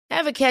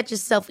Ever catch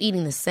yourself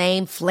eating the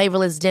same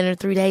flavorless dinner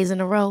 3 days in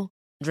a row?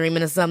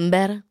 Dreaming of something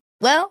better?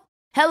 Well,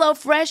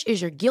 HelloFresh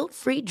is your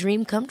guilt-free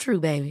dream come true,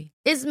 baby.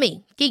 It's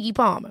me, Keke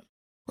Palmer.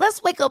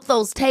 Let's wake up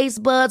those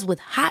taste buds with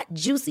hot,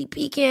 juicy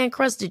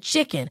pecan-crusted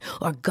chicken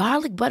or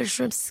garlic butter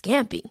shrimp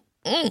scampi.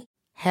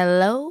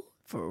 Hello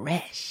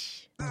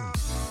Fresh.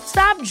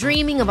 Stop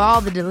dreaming of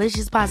all the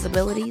delicious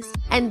possibilities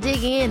and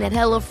dig in at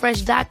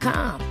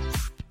HelloFresh.com.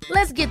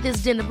 Let's get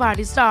this dinner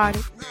party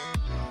started.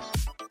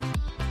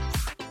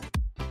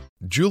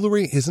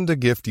 Jewelry isn't a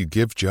gift you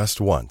give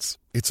just once.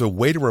 It's a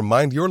way to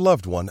remind your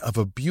loved one of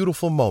a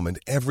beautiful moment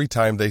every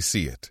time they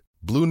see it.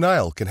 Blue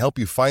Nile can help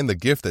you find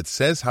the gift that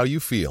says how you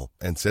feel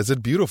and says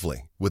it beautifully,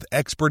 with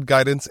expert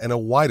guidance and a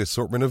wide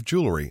assortment of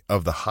jewelry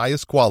of the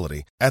highest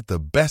quality at the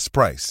best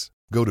price.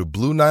 Go to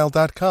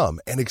BlueNile.com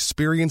and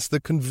experience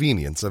the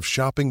convenience of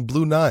shopping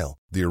Blue Nile,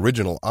 the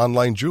original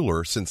online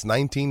jeweler since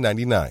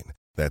 1999.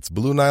 That's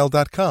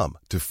BlueNile.com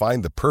to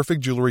find the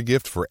perfect jewelry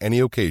gift for any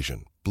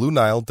occasion.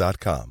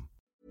 BlueNile.com.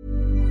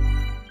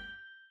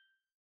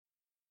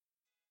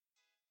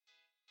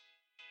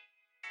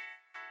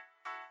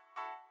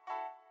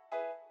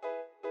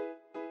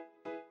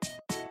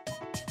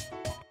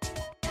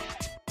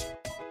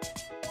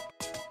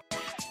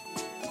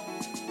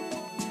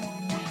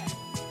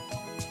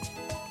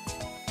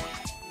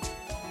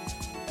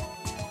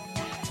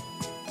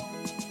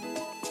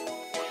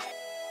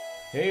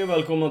 Hej och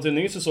välkomna till en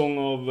ny säsong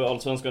av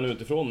Allsvenskan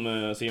utifrån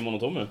med Simon och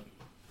Tommy.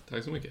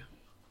 Tack så mycket.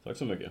 Tack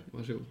så mycket.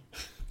 Varsågod.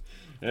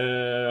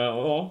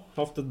 Ja,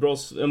 haft ett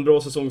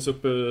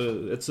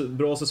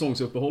bra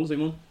säsongsuppehåll,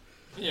 Simon.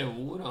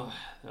 Jo då,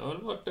 det har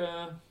väl varit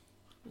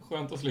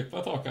skönt att slippa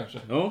ett tag kanske.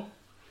 Ja,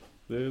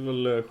 det är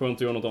väl skönt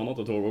att göra något annat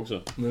ett tag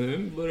också. Men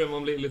nu börjar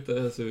man bli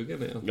lite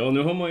sugen igen. Ja,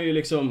 nu har man ju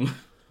liksom,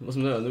 vad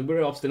som det är, nu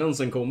börjar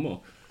abstinensen komma.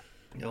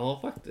 Ja,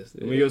 faktiskt.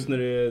 Men just när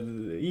det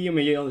är, i och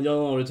med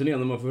januari-turnén,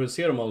 när man får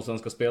se de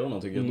allsvenska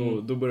spelarna tycker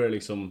jag, då börjar det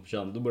liksom,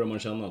 då börjar man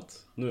känna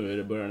att nu är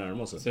det börjar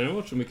närma sig. Sen har det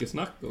varit så mycket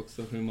snack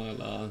också kring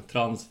alla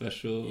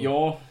transfers och...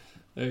 Ja.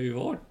 Det har ju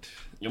varit...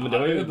 Ja, men det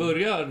har ju... Det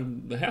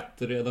börjar hett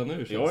redan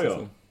nu, känns det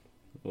som.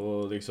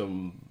 Och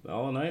liksom,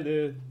 ja nej,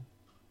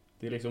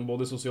 det är liksom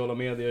både sociala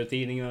medier,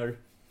 tidningar.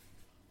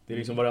 Det är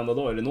liksom varenda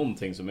dag är det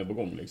någonting som är på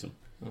gång liksom.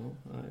 Ja,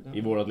 nej,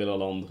 i vårt lilla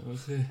land.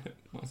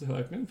 Man ser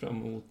verkligen fram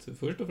emot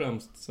först och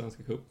främst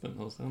Svenska cupen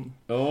och sen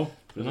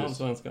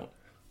Allsvenskan.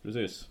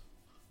 Precis.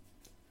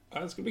 Ja,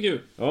 det ska bli kul.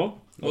 Ja.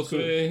 Vad ska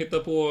vi hitta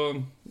på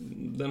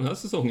den här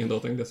säsongen då,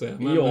 tänkte jag säga.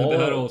 Men det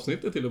här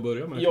avsnittet till att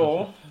börja med.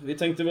 Ja, kanske. Vi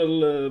tänkte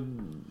väl,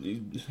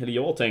 eller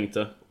jag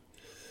tänkte,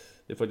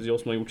 det är faktiskt jag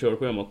som har gjort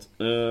körschemat.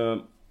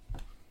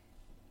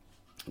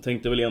 Jag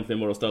tänkte väl egentligen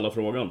bara ställa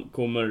frågan,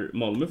 kommer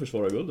Malmö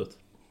försvara guldet?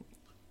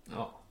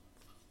 Ja,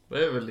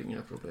 det är väl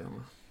inga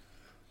problem.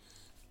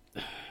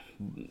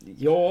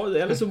 Ja,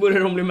 eller så börjar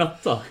de bli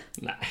mätta.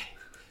 Nej,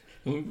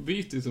 de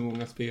byter ju så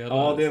många spelare.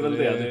 Ja, det är väl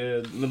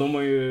det. Men de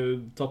har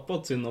ju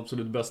tappat sin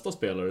absolut bästa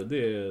spelare.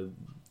 Det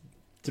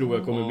tror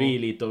jag kommer bli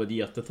lite av ett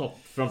jättetapp.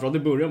 Framförallt i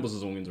början på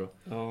säsongen, tror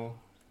jag. Ja,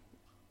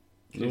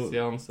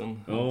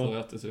 Christiansen antar jag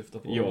att det syftar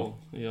på.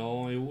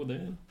 Ja, jo,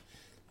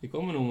 det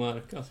kommer nog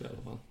märkas i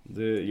alla fall.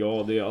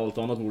 Allt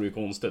annat vore ju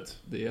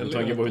konstigt. Med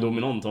tanke på hur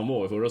dominant han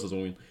var i förra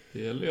säsongen. Det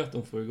gäller ju att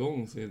de får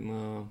igång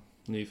sina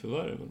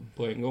nyförvärv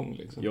på en gång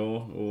liksom.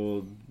 Ja,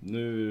 och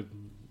nu,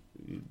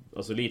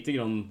 alltså lite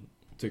grann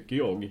tycker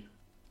jag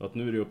att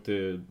nu är det upp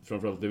till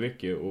framförallt till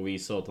Vicky och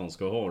visa att han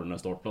ska ha den här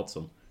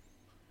startplatsen.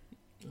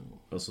 Ja.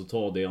 Alltså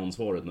ta det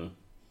ansvaret nu.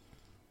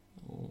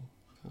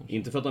 Ja,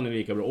 inte för att han är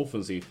lika bra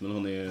offensivt, men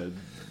han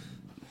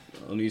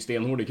är ju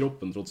stenhård i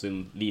kroppen trots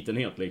sin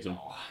litenhet liksom.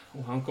 Ja,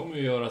 och han kommer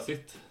ju göra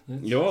sitt.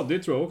 Ja, det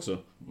tror jag också.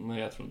 Men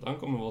jag tror inte han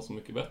kommer vara så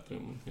mycket bättre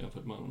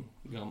jämfört med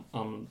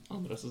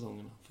andra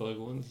säsongerna,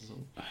 föregående säsong.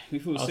 Vi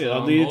får se. Det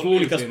är ju två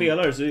olika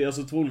spelare, så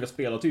alltså två olika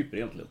spelartyper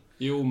egentligen.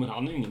 Jo, men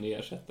han är ju ingen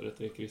ersättare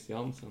till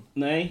Christiansen.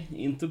 Nej,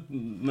 inte,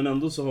 men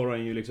ändå så har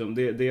han ju liksom,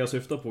 det jag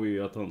syftar på är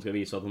ju att han ska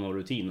visa att han har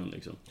rutinen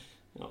liksom.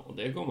 Ja, och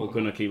det kommer och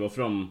kunna kliva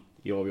fram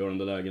i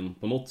avgörande lägen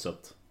på något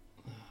sätt.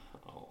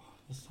 Ja,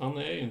 han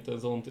är ju inte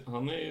en sån,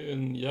 han är ju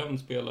en jämn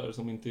spelare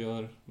som inte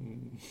gör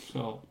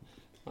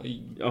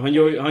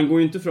han går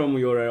ju inte fram och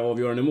gör det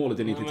avgörande målet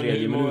i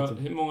 93 minuter.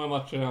 Hur många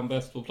matcher är han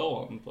bäst på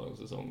plan på en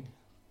säsong?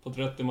 På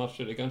 30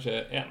 matcher, det kanske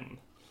är en.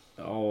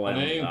 Ja, han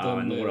är ju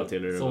inte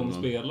en sån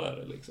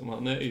spelare liksom.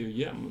 Han är ju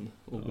jämn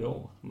och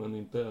bra, men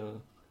inte...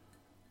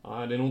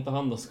 Nej, det är nog inte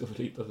han de ska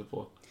förlita sig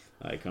på.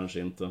 Nej, kanske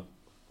inte.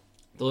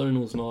 Då är det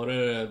nog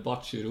snarare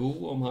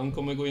Bachirou, om han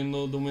kommer gå in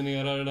och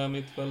dominera det där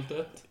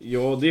mittfältet.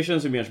 Ja, det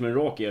känns ju mer som en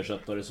rak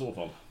ersättare i så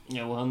fall.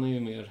 Ja, och han är ju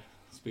mer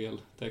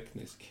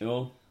spelteknisk.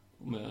 Ja.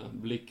 Med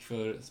blick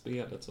för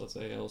spelet så att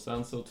säga. Och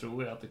sen så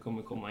tror jag att det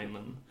kommer komma in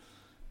en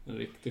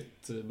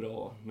riktigt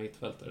bra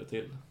mittfältare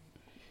till.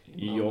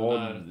 Det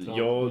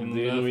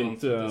är nog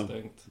inte...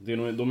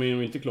 de är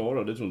nog inte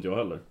klara, det tror inte jag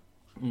heller.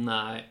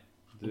 Nej.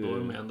 Då är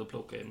de ändå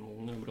plocka in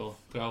många bra.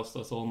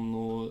 Traustason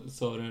och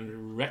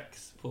Sören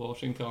Rex på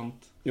varsin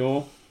kant.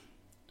 Ja,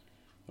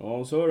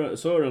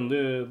 Sören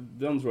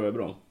den tror jag är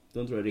bra.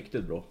 Den tror jag är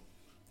riktigt bra.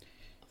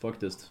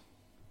 Faktiskt.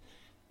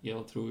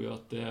 Jag tror ju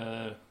att det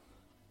är...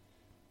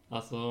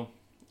 Alltså,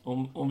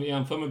 om vi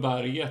jämför med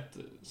Berget,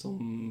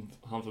 som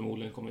han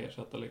förmodligen kommer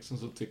ersätta liksom,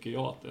 så tycker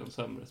jag att det är en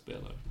sämre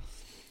spelare.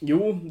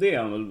 Jo, det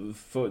är han väl.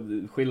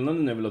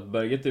 Skillnaden är väl att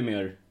Berget är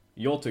mer...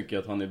 Jag tycker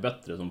att han är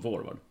bättre som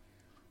forward.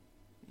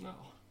 Ja.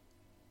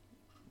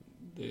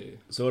 Det...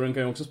 Sören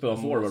kan ju också spela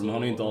forward, men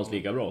han är inte alls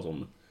lika bra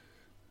som...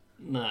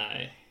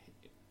 Nej.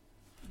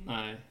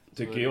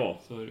 Tycker jag,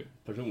 så är det.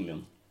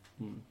 personligen.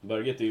 Mm.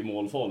 Berget är ju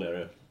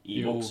målfarligare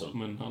i boxen.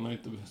 Men han har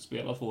inte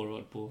spelat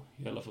forward på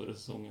hela förra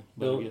säsäsongen.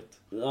 Berget.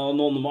 Ja,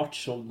 någon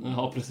match som...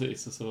 Ja,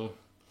 precis. Så...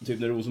 Typ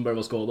när Rosenberg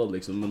var skadad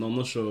liksom. Men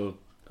annars så...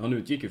 Han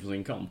utgick ju från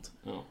sin kant.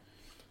 Ja,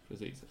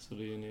 precis. Så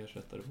det är ju en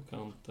ersättare på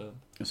kanten.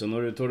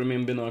 Sen tar du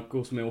in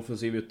Binako som är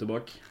offensiv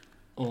ytterback.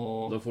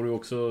 Ja. Då får du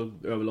också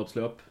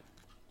överlappslöp.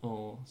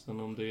 Ja, sen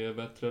om det är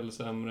bättre eller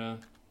sämre.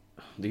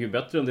 Det är ju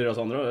bättre än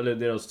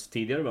deras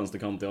tidigare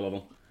vänsterkant i alla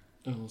fall.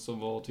 Ja, som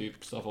var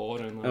typ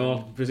Safarin.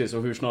 Ja, precis.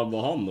 Och hur snabb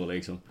var han då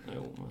liksom?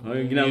 Jo, men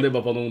Han gnällde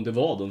bara på att han ont i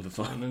vaden för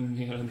fan. Han är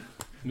mer en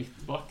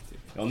mittback typ.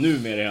 Ja,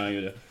 numera är han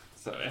ju det.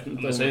 Så jag vet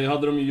inte. Sen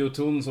hade de ju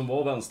Jotun som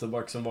var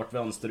vänsterback som vart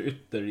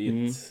vänsterytter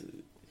i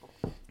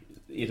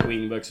ett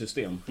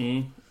wingback-system.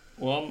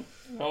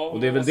 Och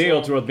det är väl det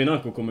jag tror att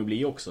Binako kommer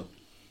bli också.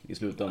 I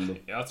slutändan.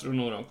 Jag tror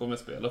nog han kommer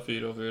spela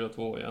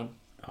 4-4-2 igen.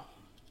 Ja,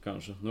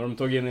 kanske. Nu har de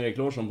tagit in Erik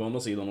Larsson på andra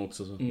sidan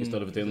också så,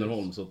 istället för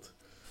Tinnerholm. Så att...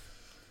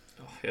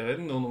 Jag vet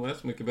inte om de är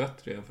så mycket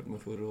bättre jämfört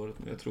med förra året.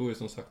 Men jag tror ju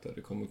som sagt att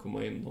det kommer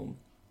komma in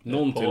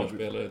någon par till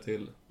spelare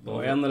till.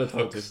 Ja, en eller två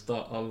till.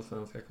 Högsta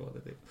allsvenska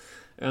kvalitet.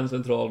 En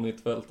central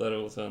mittfältare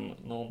och sen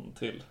någon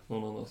till.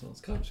 Någon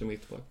annanstans. Kanske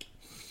mittback.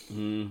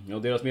 Ja,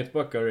 deras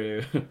mittbackar är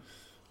ju...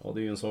 Ja, det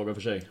är ju en saga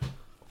för sig.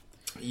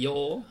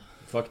 Ja.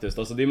 Faktiskt,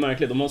 alltså det är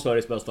märkligt. De har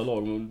Sveriges bästa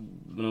lag, men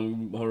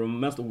de har de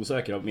mest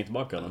osäkra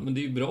mittbackarna. Men det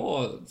är ju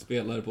bra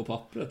spelare på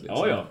pappret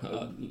liksom. Ja.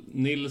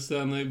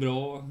 Nilsen är ju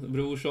bra.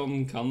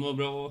 Brorsson kan vara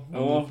bra.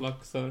 Han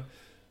flaxar.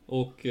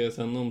 Och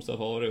sen om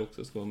Safari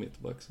också ska vara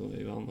mittback så är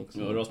ju han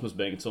också. Ja, Rasmus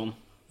Bengtsson.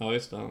 Ja,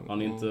 just det.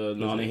 Han är inte,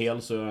 när han är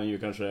hel så är han ju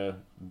kanske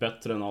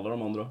bättre än alla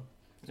de andra.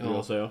 Skulle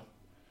jag säga.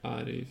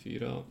 Här är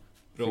 4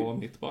 bra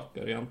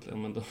mittbackar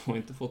egentligen, men de har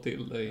inte fått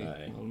till det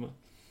i Malmö.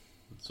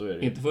 Så är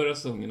det. Inte förra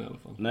säsongen i alla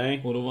fall.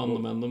 Nej. Och då vann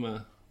de ändå med,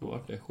 då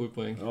var det 7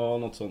 poäng. Ja,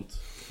 något sånt.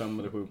 5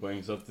 eller 7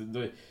 poäng. Så att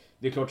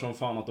det är klart som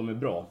fan att de är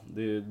bra.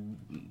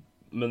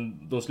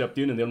 Men de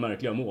släppte ju en del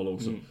märkliga mål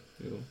också.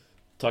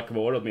 Tack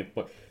vare att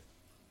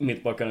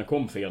mittbackarna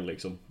kom fel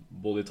liksom.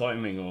 Både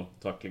timing och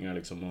tacklingar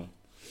liksom.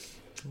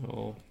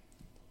 Ja.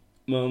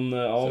 Men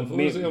ja, sen får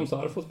vi se om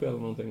Sarfo spelar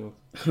någonting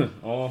också.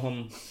 Ja,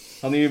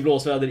 han är ju i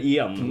blåsväder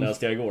igen,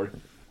 läste jag igår.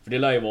 För det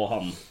lär ju vara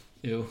han.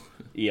 Jo.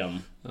 Igen.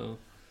 Ja.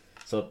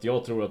 Så att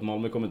jag tror att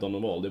Malmö kommer inte ha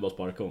någon val, det är bara att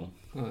sparka honom.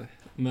 Nej.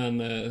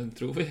 Men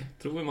tror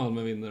vi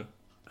Malmö vinner?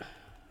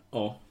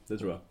 Ja, det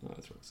tror jag. Ja,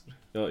 jag tror också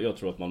det. Jag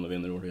tror att Malmö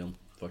vinner år igen,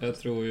 faktiskt. Jag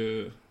tror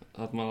ju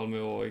att Malmö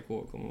och AIK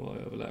kommer vara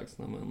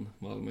överlägsna, men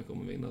Malmö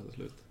kommer vinna till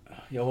slut.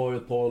 Jag har ju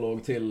ett par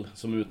lag till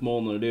som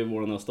utmanare, det är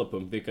vår nästa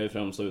punkt. Vilka är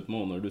främsta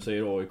utmanare? Du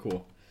säger AIK.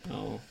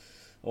 Ja.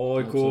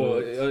 AIK,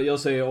 jag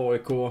säger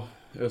AIK,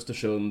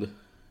 Östersund,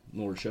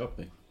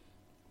 Norrköping.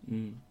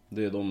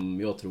 Det är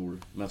de jag tror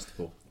mest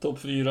på. Topp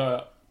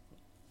 4,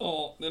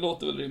 ja, det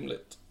låter väl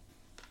rimligt.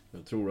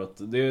 Jag tror att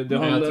det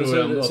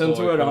handlar, sen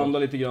tror jag det handlar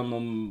lite grann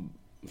om,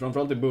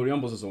 framförallt i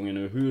början på säsongen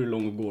nu, hur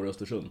långt går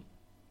Östersund?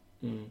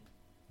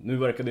 Nu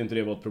verkade inte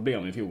det vara ett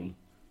problem i fjol.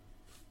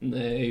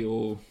 Nej,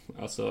 och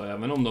alltså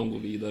även om de går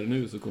vidare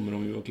nu så kommer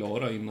de ju vara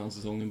klara innan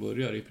säsongen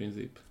börjar i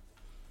princip.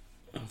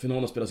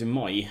 Finalen spelas i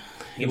maj.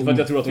 Inte för att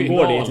jag tror att de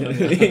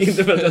går dit.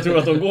 Inte för att jag tror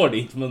att de går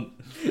dit,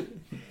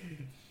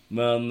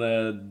 men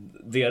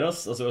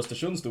deras, alltså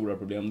Östersunds stora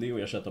problem, det är att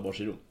ersätta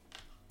Barsiro.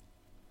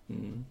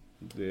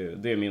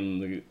 Det är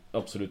min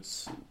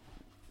absolut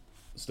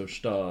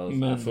största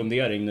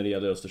fundering när det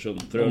gäller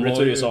Östersund. För övrigt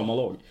så är det ju samma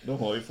lag. De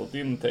har ju fått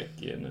in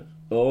Teki nu.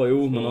 Ja,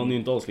 jo, men han är ju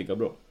inte alls lika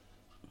bra.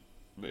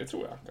 Det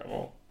tror jag kan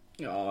vara.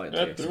 Ja,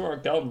 jag tror han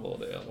kan vara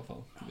det i alla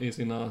fall. I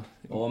sina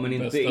men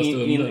bästa inte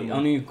stunder.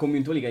 han kommer ju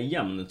inte vara lika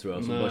jämn tror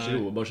jag som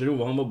Barsiro.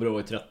 Barsiro, han var bra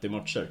i 30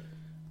 matcher.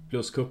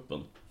 Plus kuppen.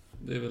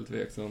 Det är väl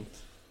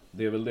tveksamt.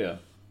 Det är väl det.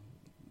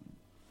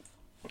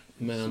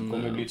 Men så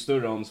kommer det bli ett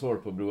större ansvar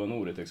på Broa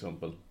Nori till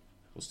exempel.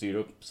 Och styra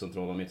upp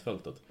centrala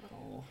mittfältet.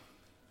 Ja.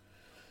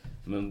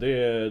 Men det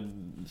är,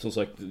 som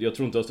sagt, jag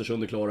tror inte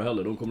Östersund är klara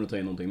heller. De kommer att ta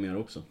in någonting mer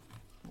också.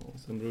 Ja,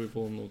 sen beror det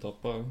på om de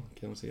tappar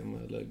Kensema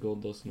eller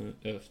Ghoddos nu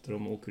efter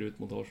de åker ut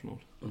mot Arsenal.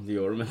 Det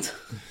gör de inte.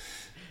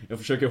 Jag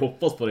försöker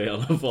hoppas på det i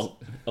alla fall.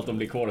 Att de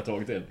blir kvar ett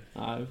tag till.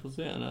 Nej, vi får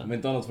se det. Men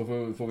inte annat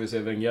får vi se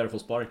Wenger få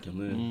sparken.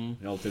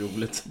 Det är alltid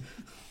roligt.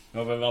 Jag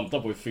har väl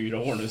väntat på i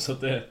 4 år nu så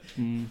att det...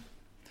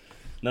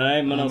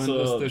 Nej, men alltså...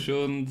 Men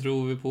Östersund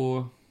tror vi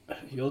på...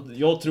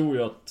 Jag tror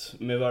ju att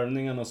med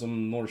värvningarna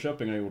som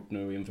Norrköping har gjort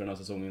nu inför den här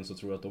säsongen så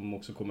tror jag att de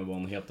också kommer vara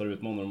en hetare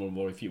utmanare än de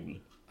var i fjol.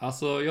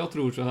 Alltså jag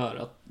tror så här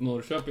att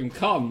Norrköping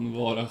kan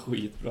vara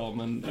skitbra,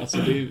 men alltså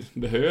det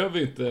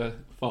behöver inte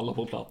falla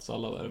på plats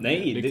alla värvningar.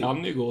 Nej, det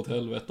kan ju gå åt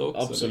helvete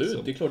också. Absolut,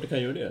 liksom. Det är klart det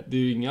kan göra det. Det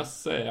är ju inga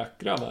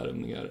säkra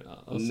värvningar.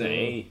 Alltså...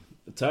 Nej,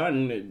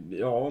 Tern,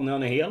 ja, när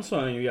han är hel så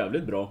är han ju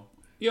jävligt bra.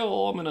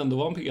 Ja, men ändå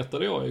var han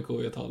petad i AIK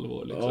i ett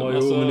halvår liksom. Ja,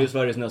 jo, men det är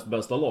Sveriges näst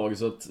bästa lag.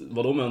 Så att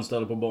vad de än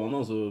ställer på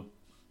banan så...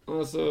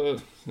 Alltså,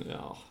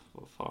 ja,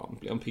 vad fan.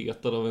 Blir han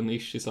petad av en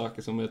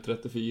Ishizaki som är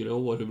 34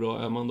 år? Hur bra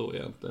är man då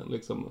egentligen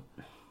liksom?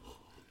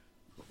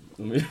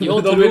 De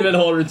vill väl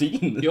ha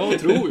rutin. Jag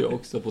tror ju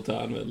också på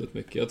Tern väldigt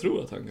mycket. Jag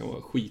tror att han kan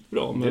vara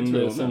skitbra.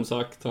 Men som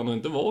sagt, han har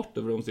inte varit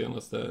över de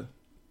senaste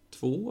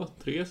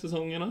 2-3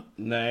 säsongerna.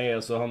 Nej,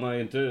 alltså han har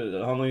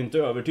ju inte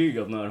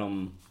övertygat när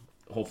han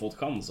har fått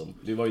chansen.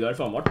 Det var ju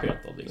därför han vart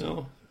petad liksom.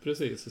 Ja,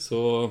 precis.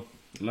 Så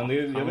men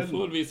det, han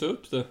får visa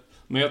upp det.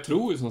 Men jag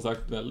tror ju som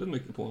sagt väldigt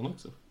mycket på honom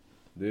också.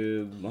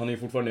 Han är ju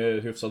fortfarande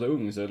hyfsat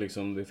ung, så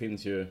liksom det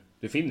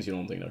finns ju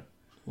någonting där.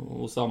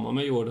 Och samma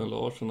med Jordan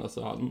Larsson.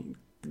 Alltså han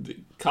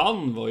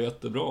kan vara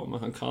jättebra, men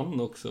han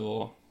kan också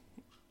vara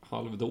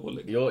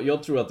halvdålig.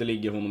 Jag tror att det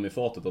ligger honom i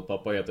fatet att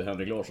pappa heter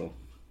Henrik Larsson.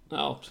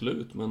 Ja,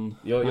 absolut, men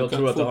jag han tror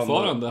kan att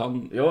fortfarande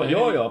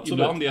ja, absolut.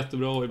 Ibland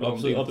jättebra och ibland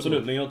absolut, inte absolut,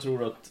 bra. men jag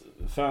tror att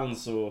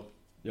fans och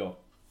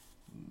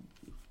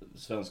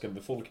svenska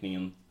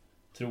befolkningen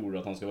tror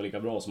att han ska vara lika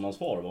bra som hans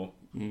far var.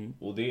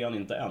 Och det är han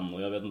inte än,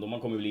 och jag vet inte om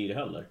han kommer bli det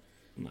heller.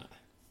 Nej.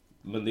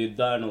 Men det är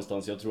där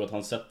någonstans jag tror att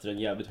han sätter en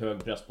jävligt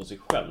hög press på sig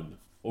själv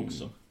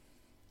också.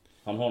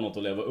 Han har något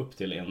att leva upp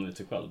till enligt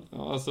sig själv.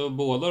 Ja, alltså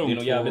båda de det är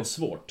nog två, jävligt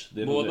svårt.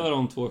 Båda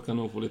de två kan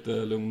nog få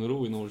lite lugn och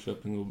ro i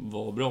Norrköping och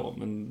vara bra,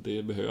 men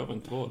det behöver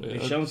inte vara det.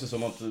 Det känns ju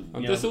som att... Jag är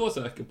inte så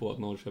säker på att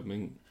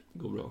Norrköping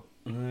går bra.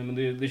 Nej, men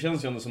det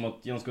känns ju ändå som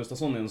att Jens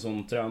Gustafsson är en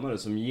sån tränare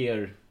som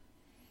ger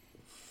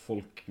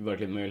folk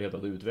verkligen möjlighet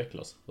att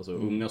utvecklas. Alltså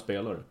unga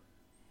spelare.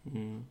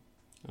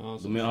 Ja,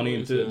 de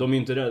är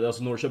inte rädda,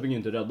 alltså Norrköping är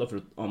inte rädda för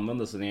att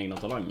använda sina egna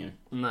talanger.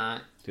 Nej.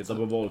 Titta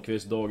på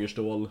Wahlqvist,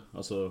 Dagerstål,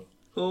 alltså...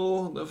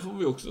 Ja, där får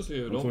vi också se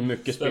hur de får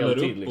mycket ställer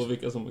speltid, upp liksom. och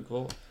vilka som är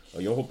kvar.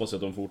 Ja, jag hoppas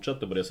att de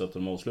fortsätter på det sättet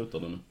de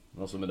avslutade nu.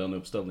 Alltså med den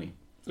uppställning.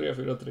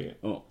 3-4-3.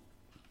 Ja.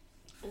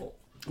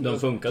 Den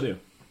funkade ju.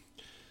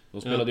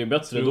 De spelade ju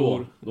bättre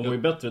då. De var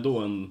ju bättre då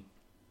än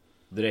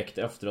direkt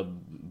efter att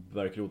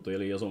Bärkroth och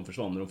Eliasson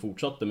försvann. När de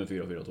fortsatte med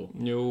 4-4-2.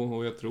 Jo,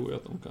 och jag tror ju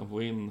att de kan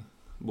få in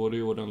både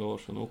Jordan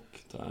Larsson och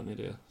Tern i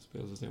det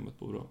spelsystemet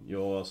på bra.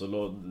 Ja,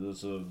 alltså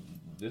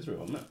det tror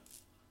jag med.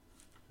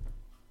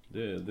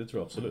 Det tror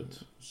jag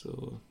absolut.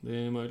 Så det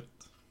är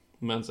möjligt.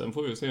 Men sen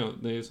får vi se.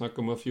 Det är ju snack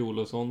om att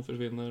Fjolosson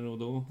försvinner och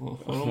då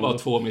har de bara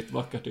 2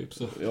 mittbackar typ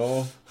så.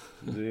 Ja,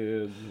 det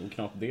är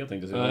knappt det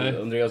tänkte jag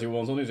säga. Andreas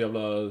Johansson är så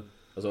jävla...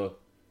 Alltså,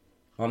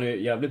 han är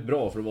jävligt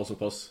bra för att vara så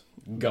pass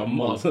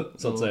gammal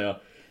så att säga.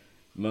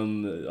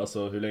 Men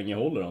alltså hur länge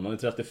håller han? Han är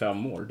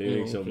 35 år. Det är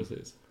liksom...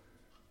 precis.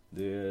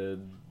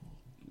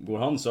 Går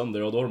han sönder,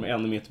 då har de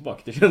en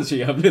mittback. Det känns ju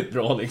jävligt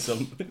bra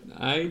liksom.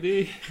 Nej, det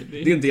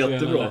är inte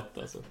jättebra. lätt,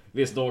 alltså.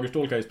 Visst,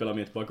 Dagerstål kan ju spela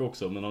mittback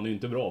också, men han är ju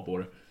inte bra på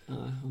det. Nej,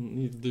 han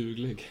är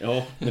duglig.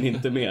 Ja, men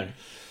inte mer.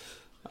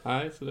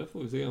 Nej, så där får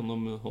vi se om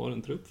de har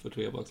en trupp för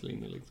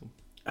trebackslinje liksom.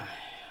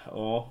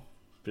 Ja,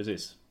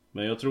 precis.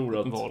 Men jag tror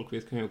att...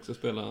 Wahlqvist kan ju också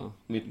spela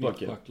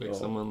mittback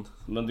liksom. Ja.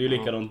 Men det är ju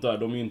likadant där,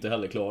 de är ju inte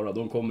heller klara.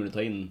 De kommer att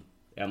ta in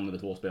 1 eller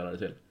 2 spelare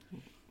till.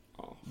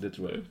 Ja, det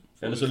tror jag.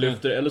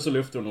 Eller så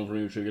lyfter de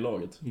från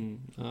U20-laget.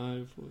 Nej,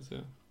 det får vi se.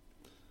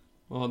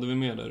 Vad hade vi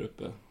med där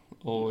uppe?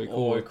 AIK.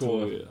 Jag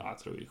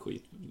tror vi är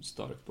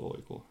skitstarkt på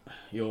AIK.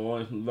 Ja,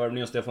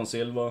 värvningen Stefan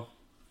Silva.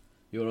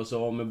 Göra sig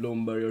av med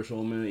Blomberg, göra sig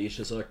av med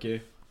Ishizaki.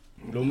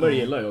 Blomberg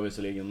gillar jag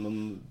visserligen,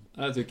 men...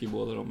 Jag tycker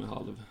båda de är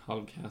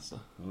halvkassa.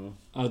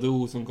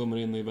 Ado som kommer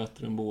in är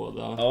bättre än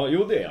båda. Ja,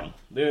 jo det är han.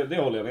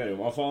 Det håller jag med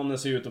om. Han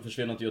ser ut att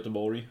försvinna till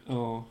Göteborg.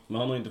 Ja. Men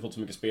han har inte fått så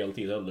mycket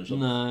speltid heller. Så.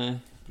 Nej,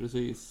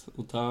 precis.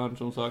 Och Tern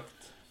som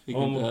sagt fick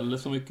inte heller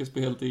så mycket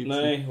speltid.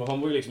 Nej, och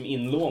han var ju liksom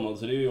inlånad,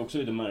 så det är ju också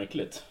lite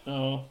märkligt.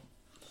 Ja.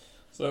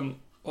 Sen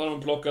har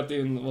de plockat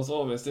in, vad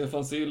sa vi,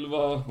 Stefan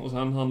Silva och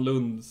sen han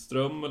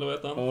Lundström, eller vad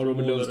heter han? Ja,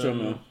 Robert Lundström,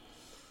 ja.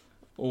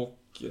 Och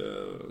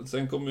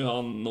sen kommer ju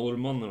han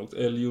norrmannen också,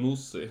 El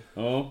Younousi.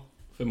 Ja.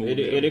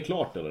 Är det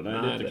klart eller? Nej, det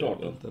är inte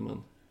klart inte,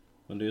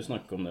 men det är ju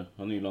snack om det.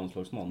 Han är ju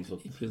landslagsman, så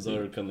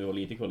där kan det vara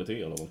lite kvalitet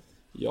i alla fall.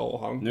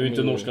 Ja, nu är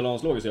inte norska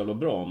landslaget så jävla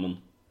bra, men...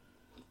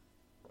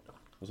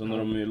 Och sen har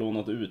de ju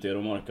lånat ut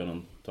Eero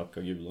Markkanen.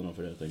 Tacka gudarna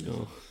för det, tänkte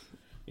jag.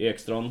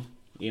 Ekstrand,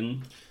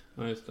 in.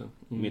 Ja, just det.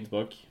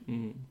 Mittback.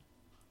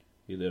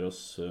 I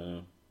deras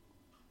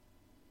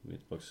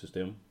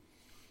mittbacksystem.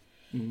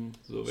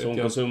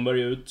 Sonka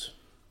Sundberg ut.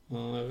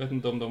 Ja, jag vet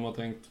inte om de har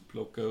tänkt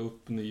plocka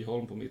upp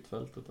Nyholm på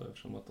mittfältet där,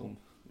 eftersom att de...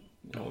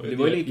 det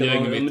var ju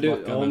likadant,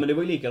 men det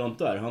var ju likadant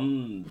där.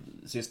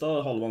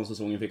 Sista halvan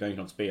säsongen fick han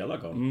knappt spela,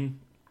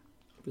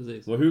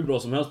 Precis. Det var hur bra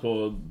som helst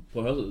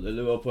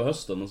på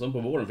hösten, och sen på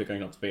våren fick han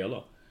knappt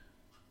spela.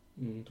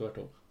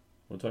 Tvärtom.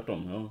 Och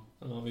tvärtom, ja.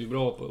 Han var ju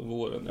bra på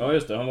våren. Ja,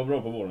 just det. Han var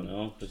bra på våren,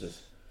 ja,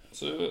 precis.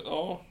 Så,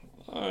 ja.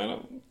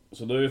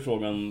 Så då är ju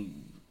frågan...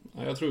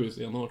 Ja, jag tror ju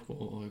stenhårt på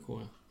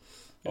AIK.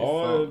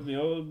 Ja,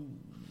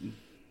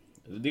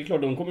 det är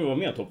klart, de kommer ju vara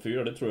med topp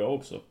 4, det tror jag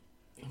också.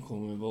 De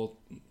kommer ju vara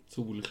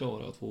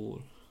solklara 2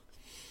 år.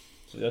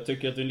 Jag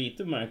tycker att det är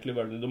lite märkligt.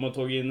 De har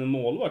tagit in en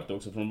målvakt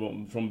också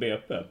från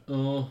BP.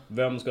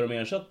 Vem ska de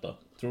ersätta?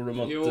 Tror de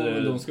att... Jo,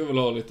 men de ska väl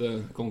ha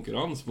lite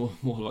konkurrens på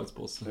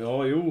målvaktsposten.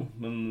 Ja, jo,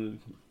 men...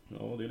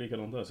 Ja, det är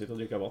likadant där. Sitta och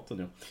dricka vatten,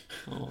 ja.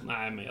 Ja,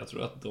 nej, men jag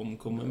tror att de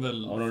kommer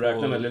väl... Ja, de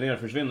räknar med att Linnér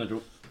försvinner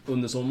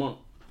under sommaren.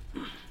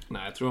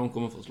 Nej, jag tror de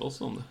kommer få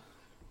slåss om det.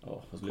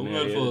 Ja, fast kommer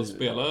väl få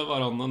spela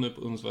varannan nu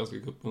på Svenska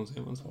cupen.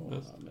 Ja,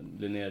 men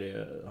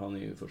Linnér han är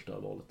ju första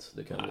valet.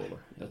 Det kan jag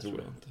lova. Jag tror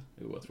det. Inte.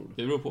 Jo, jag tror det.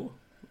 Det beror på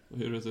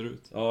hur det ser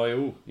ut. Ja,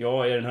 jo.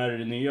 Ja, är den här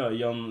nya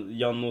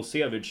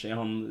Janosevic, är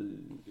han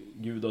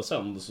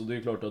gudasänd, så det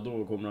är klart att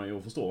då kommer han ju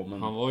att få stå.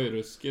 Men... Han var ju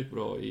ruskigt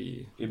bra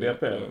i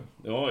BP.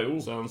 Ja,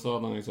 jo. Sen så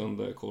hade han ju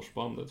sönder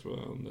korsbandet, tror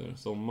jag, under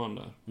sommaren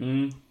där.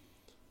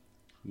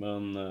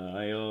 Men,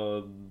 nej,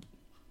 jag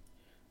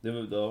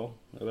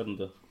vet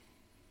inte.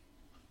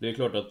 Det är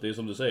klart att det är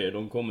som du säger,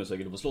 de kommer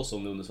säkert att få slåss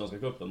om det under Svenska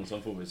cupen och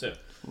sen får vi se.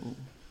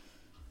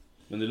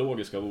 Men det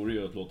logiska vore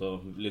ju att låta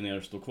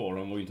Linnér stå kvar,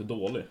 han var ju inte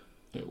dålig.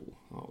 Jo,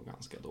 han var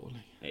ganska dålig.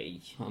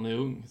 Nej. Han är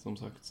ung, som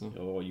sagt. Så.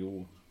 Ja,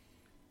 jo.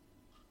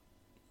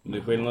 Men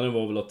det skillnaden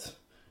var väl att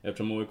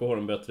eftersom AIK har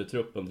en bättre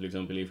trupp än till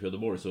exempel IFK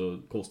Göteborg så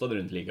kostade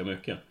det inte lika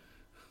mycket.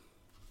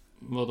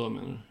 Vad då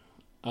menar du?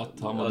 Att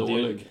han var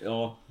dålig?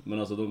 Ja, men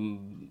alltså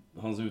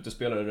hans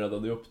utespelare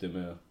räddade upp det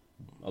med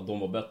att de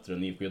var bättre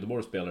än IFK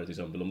Göteborgs spelare till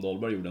exempel, om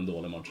Dahlberg gjorde en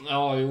dålig match.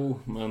 Ja, jo,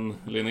 men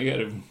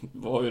Linnér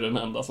var ju den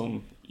enda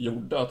som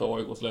gjorde att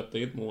AIK släppte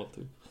in mål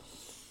typ.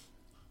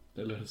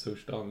 Eller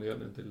största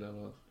anledningen till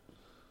det.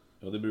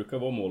 Ja, det brukar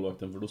vara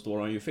målvakten, för då står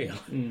han ju fel.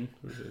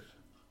 Precis.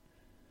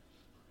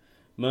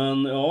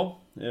 Men ja,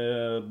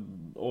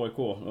 AIK,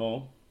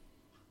 ja.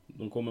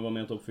 De kommer vara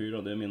med i topp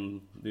 4, det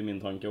är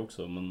min tanke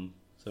också, men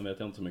sen vet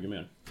jag inte så mycket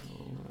mer. Ja,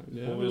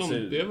 det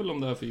är väl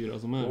de där 4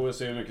 som är. Och vi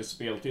ser hur mycket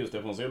speltid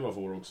Stefan Silva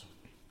får också.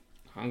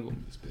 Han kommer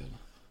att spela.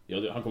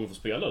 Ja, han kommer få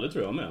spela, det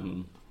tror jag med.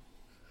 Men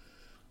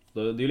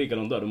det är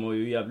likadant där, de har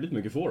ju jävligt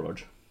mycket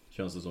forwards,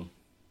 känns det som.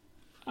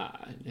 Nej,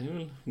 det är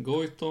väl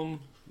Goitom,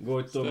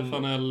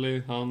 Stefanelli,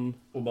 han...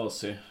 Och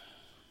Bassi.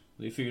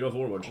 Det är 4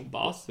 forwards. Och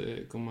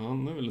Bassi,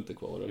 han är väl inte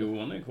kvar? Eller? Jo,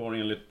 han är kvar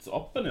enligt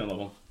appen i alla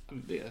fall.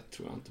 Det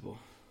tror jag inte på.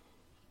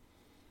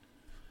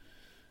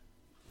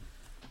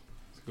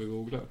 Ska vi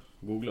googla?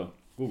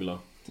 Googla.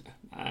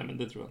 Nej, men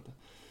det tror jag inte.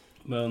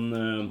 Men...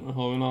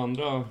 har vi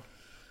några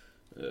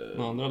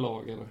andra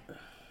lag, eller?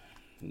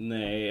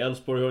 Nej,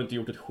 Elfsborg har inte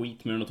gjort ett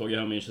skit mer än att ta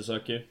hem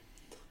Ishizaki.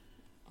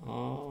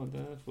 Ja,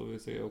 där får vi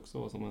se också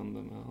vad som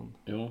händer med han.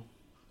 Ja,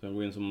 kan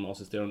gå in som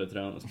assisterande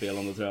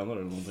spelande tränare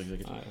eller någonting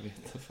säkert. Nej, jag vet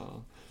inte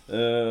fan.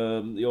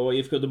 Ja,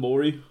 IFK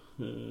Göteborg,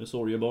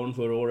 sorgebarn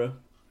förra året.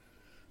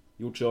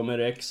 Gjort sig av med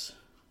Rex.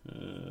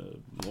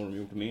 Vad har de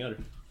gjort mer?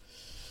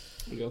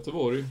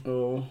 Göteborg.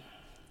 Ja.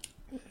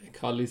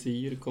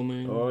 Kalisir kommer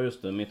in. Ja,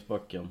 just det,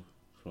 mittbacken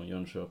från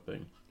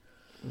Jönköping.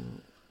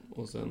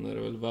 Och sen är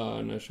det väl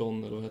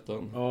Wernersson, eller vad heter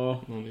han?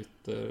 Ja,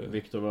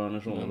 Viktor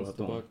Wernersson, eller vad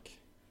heter han?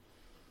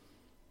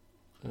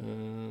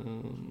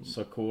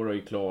 Sakura är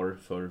klar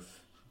för...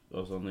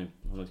 Alltså han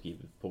har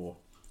skrivit på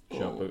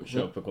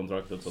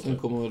köpekontraktet. Sen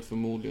kommer väl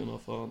förmodligen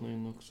Afan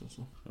in också.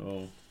 Så.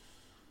 Ja.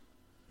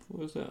 Får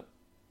vi se.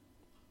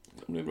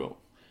 Det kan bli bra.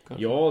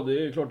 Kanske. Ja,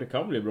 det är klart det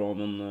kan bli bra,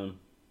 men...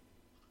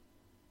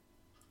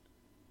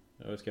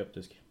 jag är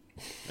skeptisk.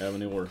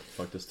 Även i år,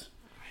 faktiskt.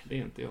 Nej, det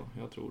är inte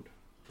jag tror det.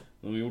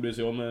 De gjorde ju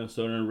sig av med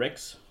Sören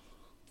Rex.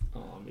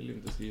 Ja, han vill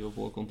inte skriva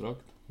på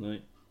kontrakt.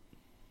 Nej.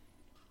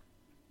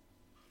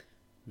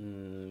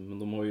 Men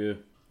de har ju,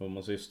 om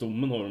man säger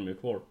stommen har de ju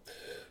kvar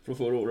från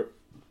förra året.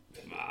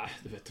 Nej,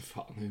 det vet du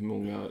fan hur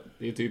många.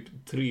 Det är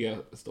typ 3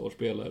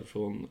 startspelare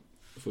från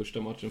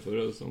första matchen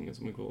förra säsongen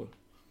som är kvar.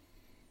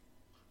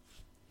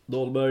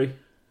 Dahlberg,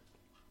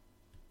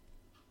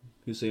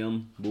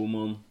 Hussein,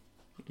 Boman.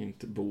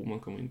 Inte Boman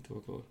kommer inte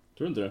vara kvar.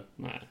 Tror du inte det?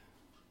 Nej.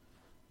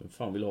 Vem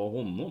fan vill ha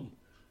honom?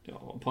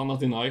 Ja,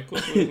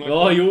 Panathinaikos.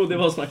 Ja, jo, det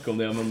var snack om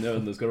det, men jag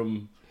vet inte, ska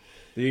de...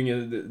 Det är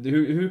ingen...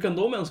 hur kan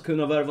de ens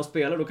kunna värva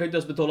spelare? De kan ju inte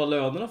ens betala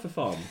lönerna för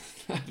fan.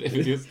 Det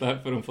är just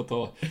därför de får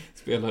ta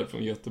spelare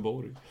från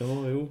Göteborg.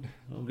 Ja, jo.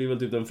 Han blir väl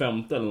typ den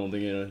 5:e eller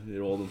någonting i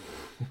raden.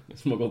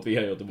 Som har gått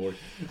via Göteborg.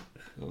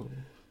 Ja.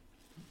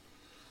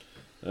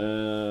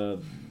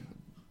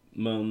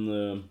 Men...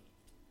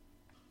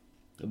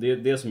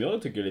 det som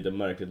jag tycker är lite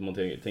märkligt om man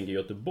tänker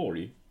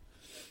Göteborg.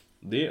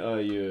 Det är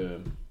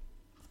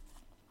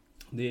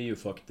ju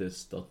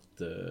faktiskt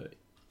att...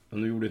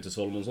 nu gjorde inte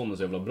Salomonsson en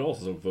så jävla bra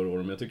säsong förra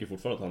året, men jag tycker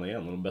fortfarande att han är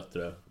en av de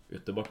bättre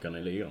ytterbackarna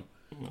i ligan.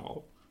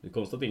 Ja. Det är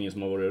konstigt att ingen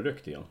som har varit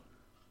rökt igen.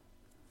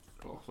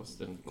 Ja, fast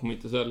den kommer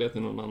inte sälja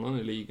till någon annan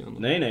i ligan.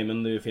 Nej,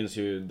 men det finns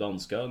ju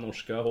danska,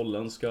 norska,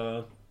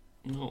 holländska.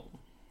 Ja,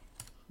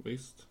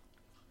 visst.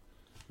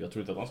 Jag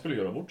tror inte att han skulle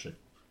göra bort sig.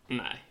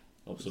 Nej,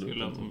 absolut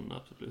skulle inte. Han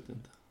absolut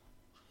inte.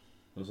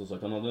 Men som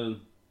sagt, han hade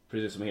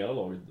precis som hela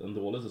laget en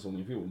dålig säsong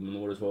i fjol. Men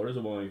året före så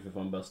var han ju för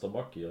fan bästa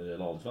back i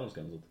hela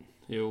allsvenskan.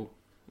 Så.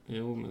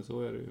 Jo, men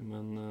så är det ju.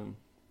 Men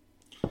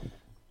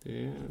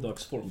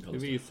dagsform det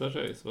visar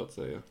sig, så att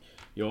säga.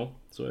 Ja,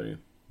 så är det ju.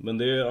 Men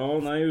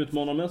det,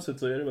 utmanarmässigt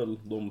så är det väl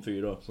de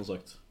 4, som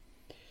sagt.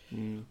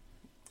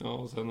 Ja,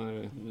 och sen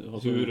är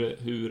det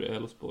hur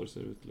Elfsborg ser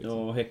ut liksom.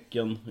 Ja,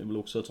 Häcken är väl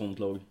också ett sånt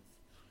lag.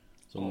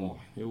 Som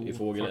i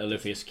fågel faktiskt. eller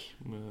fisk.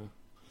 Med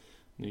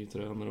ny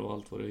tränare och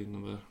allt vad det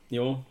innebär.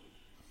 Ja.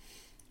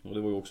 Och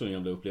det var ju också en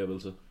jävla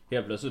upplevelse.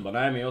 Helt plötsligt bara,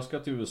 nej men jag ska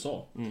till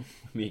USA.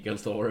 Mikael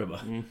Stahre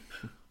bara.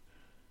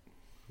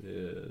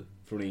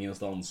 Från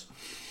ingenstans.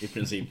 I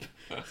princip.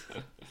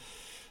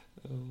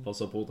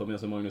 Passa på att ta med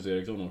sig Magnus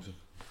Eriksson också.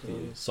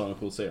 Till San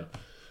Jose.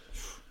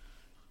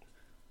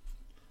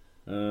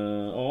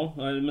 Ja,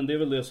 men det är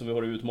väl det som vi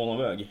har i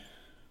utmanarväg.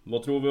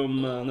 Vad tror vi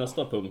om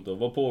nästa punkt då?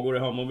 Vad pågår i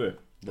Hammarby?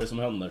 Vad är det som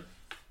händer?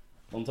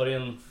 De tar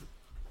in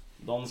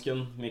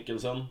dansken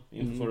Mikkelsen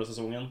inför förra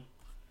säsongen.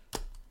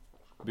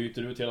 Byter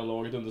ut hela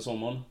laget under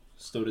sommaren.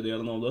 Större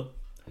delen av det.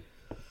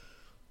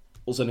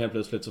 Och sen helt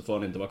plötsligt så får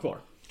han inte vara kvar.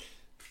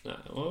 Nej,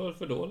 det var väl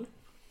för dåligt.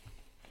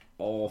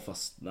 Ja,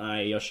 fast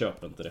nej, jag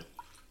köper inte det.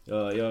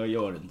 Jag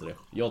gör inte det.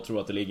 Jag tror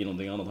att det ligger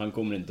någonting annat. Han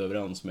kommer inte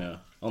överens med...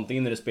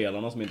 Antingen är det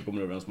spelarna som inte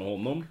kommer överens med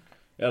honom.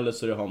 Eller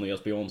så är det han och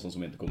Jesper Jansson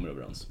som inte kommer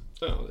överens.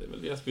 Ja, det är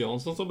väl Jesper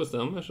Jansson som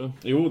bestämmer så.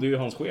 Jo, det är ju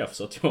hans chef,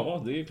 så att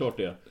ja, det är klart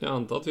det. Jag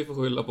antar att vi får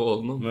skylla på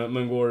honom.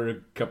 Men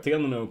går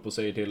kaptenen upp och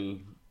säger till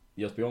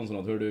Jesper Jansson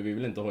att hör du, vi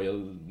vill inte ha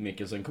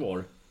Mikkelsen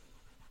kvar.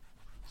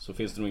 Så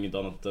finns det nog inget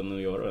annat än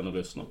att göra än att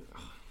lyssna.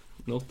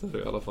 Något är det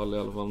i alla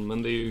fall.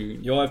 Men det är ju...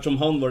 Ja, eftersom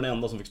han var den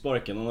enda som fick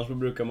sparken. Annars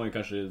brukar man ju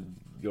kanske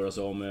göra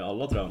sig av med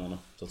alla tränarna.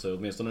 Så att säga,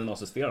 åtminstone den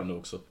assisterande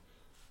också.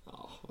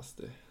 Ja,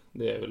 fast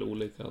det är väl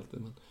olika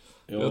alltid. Men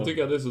Ja. jag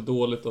tycker att det är så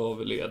dåligt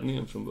av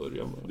ledningen från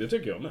början. Det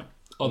tycker jag med.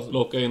 Att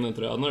plocka in en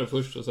tränare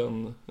först och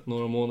sen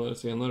några månader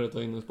senare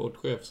ta in en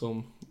sportchef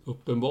som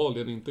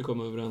uppenbarligen inte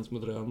kommer överens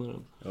med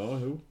tränaren. Ja,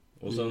 jo.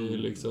 Och sen... Det är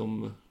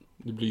liksom...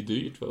 Det blir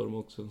dyrt för dem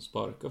också att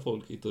sparka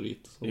folk hit och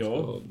dit som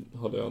Ja. ska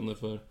ha löner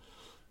för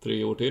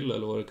 3 år till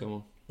eller vad det kan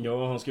vara.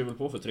 Ja, han skrev väl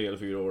på för 3 eller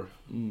 4 år.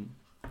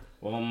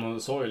 Och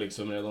han sa ju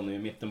liksom redan i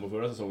mitten på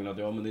förra säsongen att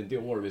ja, men det är inte i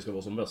år vi ska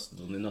vara som bäst,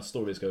 utan det är nästa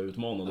år vi ska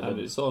utmana. Nej,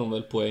 det sa de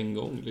väl på en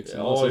gång liksom.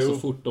 Ja, alltså, så jo.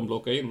 fort de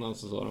plockade in han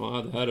så sa de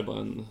att det här är bara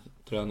en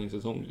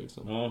träningssäsong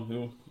liksom. Ja,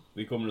 jo.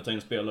 Vi kommer att ta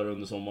in spelare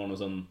under sommaren och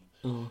sen...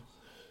 Ja.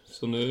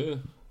 Så nu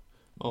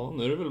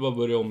är det väl bara att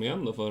börja om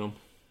igen då för dem.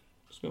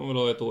 Ska de väl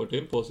ha 1 år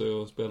till på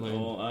sig att spela in.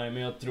 Ja, nej,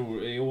 men jag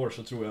tror, i år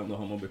så tror jag ändå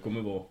Hammarby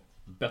kommer vara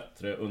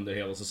bättre under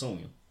hela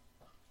säsongen.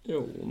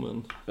 Jo,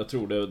 men... Jag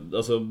tror det,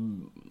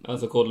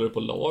 Alltså kollar du på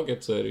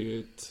laget så är det ju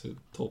ett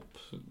topp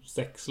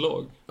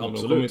 6-lag. Men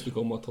Absolut. de kommer inte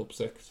komma topp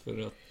 6 för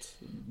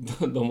att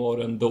de har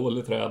en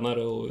dålig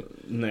tränare och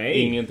nej.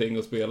 ingenting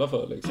att spela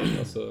för liksom.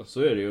 Alltså...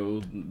 Så är det ju,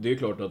 och det är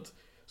klart att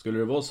skulle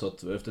det vara så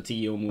att efter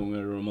 10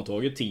 omgångar och de har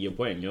tagit 10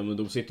 poäng, ja men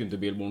då sitter ju inte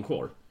Billborn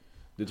kvar.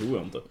 Det tror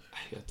jag inte.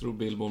 Jag tror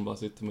Billborn bara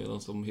sitter medan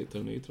de hittar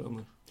en ny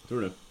tränare.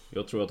 Tror du?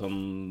 Jag tror att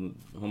han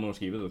har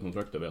skrivit ett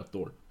kontrakt över 1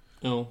 år.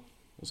 Ja.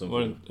 Och sen Var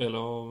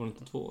det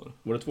inte 2 år?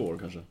 Var det 2 år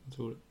kanske? Jag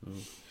tror det.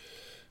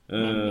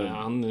 Men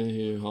han är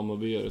ju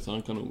Hammarbyare så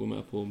han kan nog gå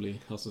med på att bli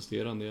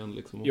assisterande igen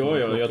liksom. Och Ja,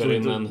 jag tror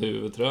in inte... en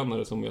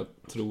huvudtränare som jag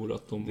tror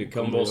att de Det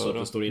kan kommer vara så göra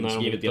att det står när de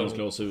inskrivet i hans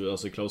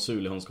hittar-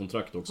 klausul i hans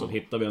kontrakt också. Ja.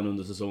 Hittar vi han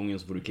under säsongen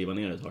så får du kliva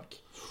ner ett hack.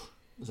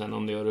 Sen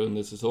om det gör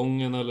under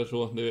säsongen eller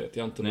så, det vet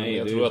jag inte. Men Nej,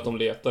 jag tror att de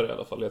letar i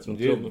alla fall. Jag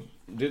tror inte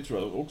Det tror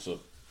jag också.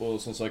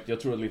 Och som sagt, jag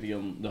tror att lite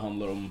grann det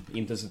handlar om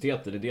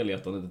intensiteten i det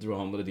letandet. Jag tror det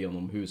handlar lite grann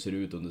om hur ser det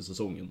ut under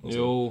säsongen. Och så.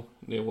 Jo,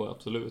 det var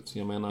absolut.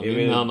 Jag menar, Jag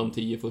vinner han de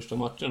 10 första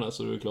matcherna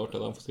så är det klart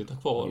att han får sitta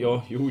kvar.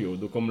 Ja, jo,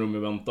 då kommer de ju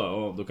vänta.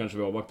 Ja, då kanske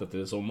vi avvaktar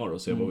till sommar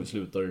och ser var vi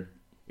slutar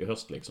i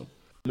höst liksom.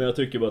 Men jag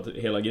tycker bara att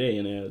hela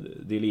grejen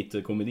det är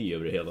lite komedi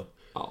över det hela.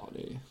 Ja,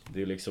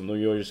 Det är liksom, de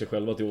gör ju sig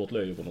själva till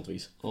åtlöje på något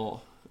vis.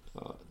 Ja.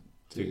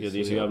 Tycker det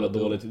är så jävla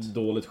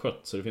dåligt skött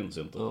så det finns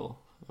inte. Ja,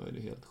 det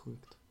är helt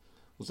sjukt.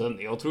 Och sen,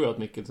 jag tror att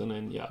Mikkelsen är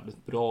en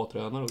jävligt bra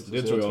tränare också.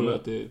 Det så tror jag jag tror med.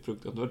 att det är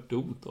fruktansvärt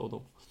dumt av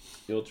dem.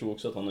 Jag tror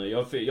också att han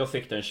är... Jag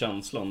fick den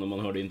känslan när man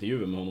hörde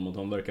intervjuer med honom att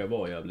han verkar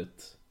vara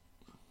jävligt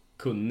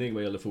kunnig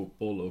vad gäller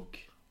fotboll och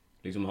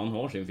liksom han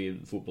har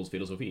sin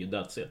fotbollsfilosofi,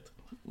 that's it.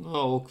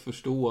 Ja, och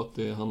förstå att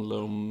det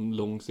handlar om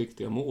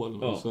långsiktiga mål.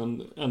 Ja. Och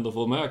sen ändå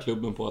få med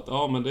klubben på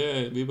att men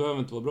vi behöver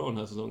inte vara bra den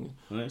här säsongen.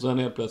 Nej. Och sen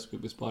helt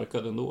plötsligt bli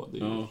sparkad ändå. Det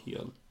är Ja. ju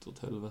helt åt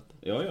helvete.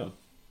 Ja.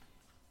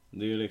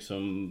 Det är ju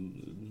liksom...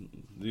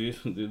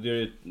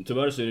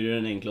 tyvärr så är det ju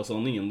den enkla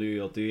sanningen. Det är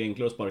ju att det är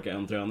enklare att sparka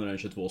en tränare än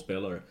 22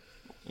 spelare.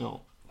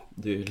 Ja.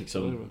 Det är ju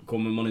liksom...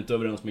 Kommer man inte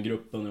överens med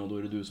gruppen, ja, då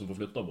är det du som får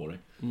flytta på dig.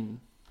 Mm.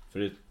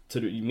 För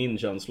min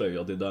känsla är ju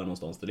att det är där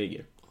någonstans det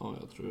ligger. Ja,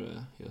 jag tror det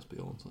är Jesper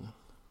Jansson.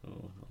 Ja,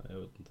 jag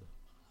vet inte.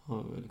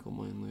 Han vill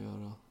komma in och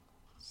göra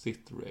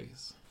sitt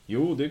race.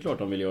 Jo, det är klart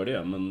han vill göra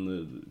det,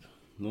 men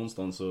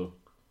någonstans så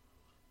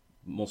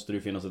måste det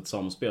ju finnas ett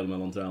samspel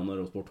mellan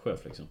tränare och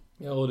sportchef liksom.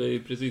 Ja, och det är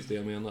ju precis det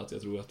jag menar, att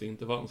jag tror att det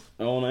inte fanns.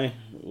 Ja, nej,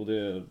 och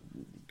det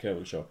kan jag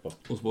väl köpa.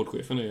 Och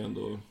sportchefen är ju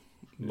ändå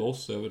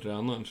loss över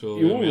tränaren, så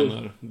Jo. jag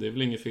menar, det är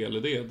väl inget fel i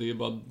det. Det är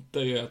bara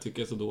det jag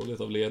tycker är så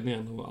dåligt av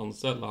ledningen, att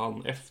anställa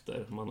han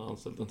efter man har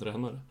anställt en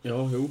tränare.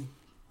 Ja, jo.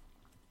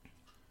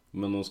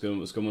 Men då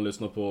ska man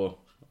lyssna på...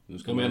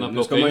 Jag menar,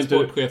 plocka in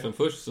sportchefen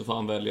först så får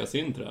han välja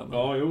sin tränare.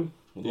 Ja, jo.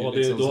 Och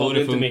då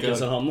hade inte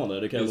Mikkelsen hamnat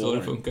där. Det kan så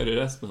det funkar i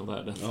resten av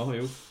världen. Ja,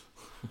 jo.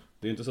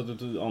 Det är inte så att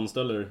du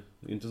anställer,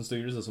 inte en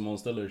styrelse som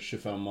anställer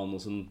 25 man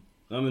och sen,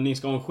 nej men ni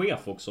ska ha en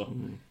chef också.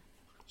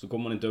 Så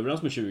kommer man inte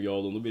överens med 20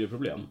 av dem, då blir det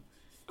problem.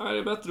 Nej, det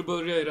är bättre att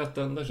börja i rätt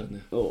ända, känner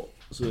jag. Ja,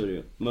 så är det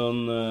ju.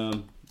 Men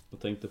jag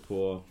tänkte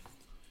på,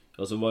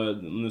 alltså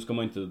nu ska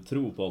man inte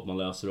tro på att man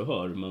läser och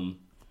hör, men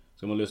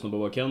ska man lyssna på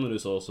vad Kennedy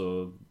sa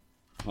så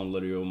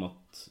handlar det ju om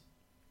att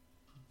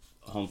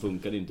han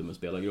funkade inte med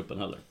spelargruppen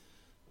heller.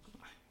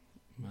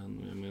 Men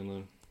jag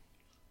menar,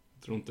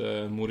 jag tror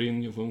inte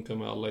Mourinho funkar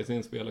med alla i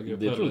sin spelargrupp.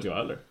 Det tror inte jag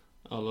heller.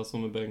 Alla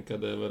som är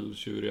bänkade är väl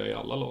tjuriga i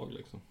alla lag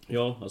liksom.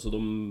 Ja, alltså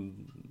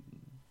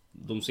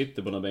de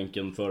sitter på den här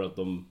bänken för att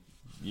de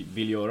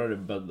vill göra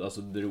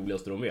det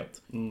roligaste de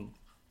vet.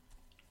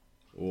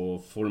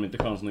 Och får de inte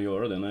chansen att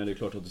göra det, nej, det är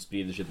klart att det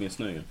sprider sitt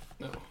missnöje.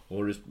 Ja. Och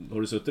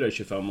har du suttit där i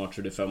 25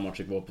 matcher, det är 5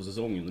 matcher kvar på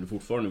säsongen och du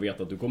fortfarande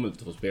vet att du kommer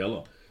inte få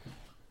spela,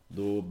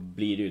 då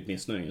blir det ju ett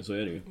missnöje, så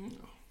är det ju.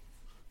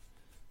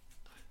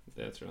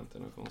 Det tror jag inte är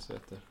några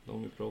konstigheter.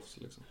 De är proffs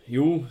liksom.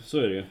 Jo, så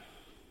är det ju.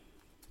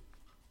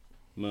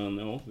 Men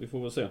ja, vi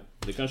får väl se.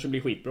 Det kanske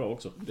blir skitbra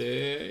också.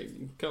 Det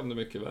kan det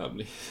mycket väl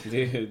bli.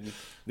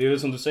 Det är väl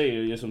som du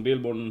säger, det är som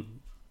Billborn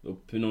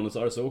och Pinones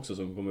Arce också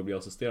som kommer bli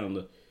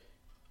assisterande.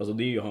 Alltså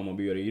det är ju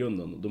Hammarby i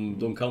grunden.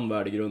 De kan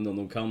värdegrunden,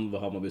 de kan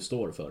vad Hammarby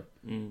står för.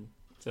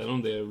 Sen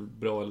om det är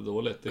bra eller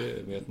dåligt,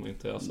 det vet man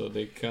inte. Alltså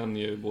det kan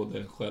ju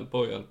både hjälpa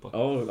och hjälpa.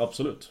 Ja,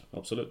 absolut.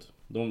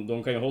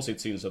 De kan ju ha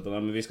sitt synsätt.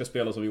 Men vi ska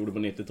spela som vi gjorde på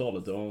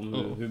 90-talet. Ja,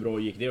 hur bra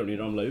gick det? Och ni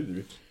ramlade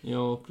ur.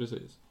 Ja,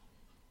 precis.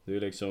 Det är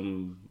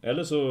liksom,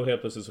 eller så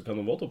helt plötsligt så kan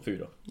de vara topp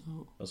 4.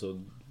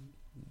 Alltså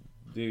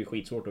det är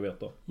skitsvårt att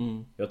veta.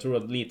 Jag tror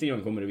att lite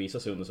grann kommer det visa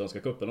sig under Svenska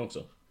cupen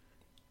också.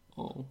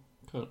 Ja,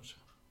 kanske.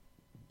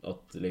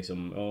 Att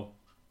liksom, ja,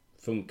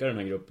 funkar den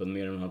här gruppen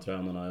med de här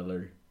tränarna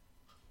eller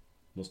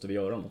måste vi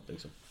göra något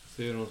liksom?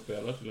 Se hur de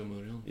spelar till en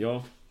början.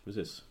 Ja,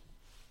 precis.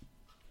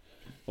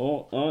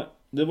 Ja,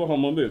 det var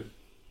Hammarby.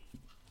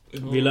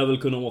 Vi lär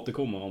väl kunna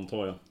återkomma,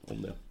 antar jag,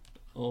 om det.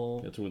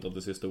 Ja. Jag tror inte att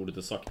det sista ordet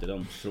är sagt i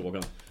den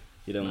frågan.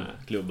 I den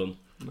klubben.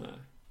 Nej.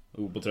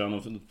 Och på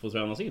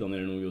tränarsidan är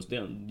det nog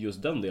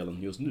just den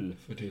delen just nu.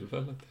 För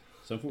tillfället.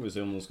 Sen får vi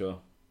se om de ska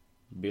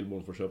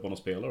Billborn får köpa några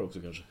spelare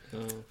också kanske. Ja.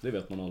 Det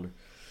vet man aldrig.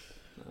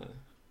 Nej,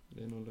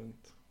 det är nog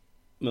lugnt.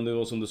 Men det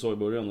var som du sa i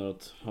början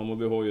att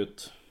Hammarby har ju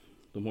ett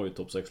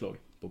topp 6-lag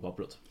på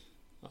pappret.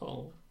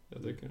 Ja,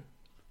 jag tycker det.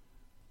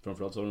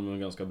 Framförallt så har de en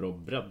ganska bra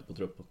bredd på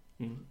truppen.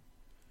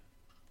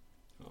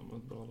 Ja, men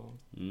ett bra lag.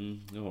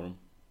 Det har de.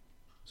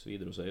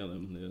 Svider att säga det,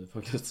 men det är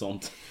faktiskt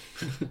sant.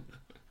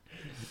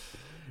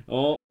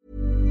 Ja.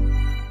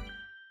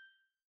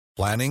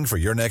 Planning for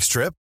your next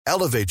trip?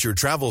 Elevate your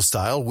travel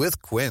style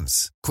with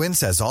Quince.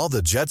 Quince has all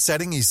the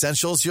jet-setting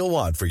essentials you'll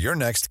want for your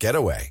next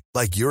getaway,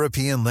 like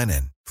European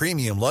linen,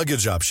 premium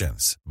luggage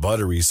options,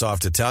 buttery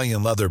soft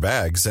Italian leather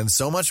bags, and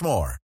so much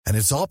more. And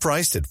it's all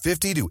priced at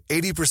 50 to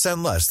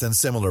 80% less than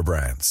similar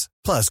brands.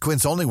 Plus,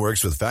 Quince only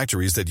works with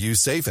factories that use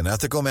safe and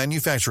ethical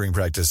manufacturing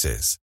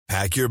practices.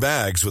 Pack your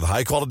bags with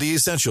high-quality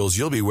essentials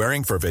you'll be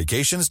wearing for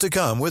vacations to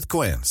come with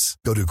Quince.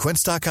 Go to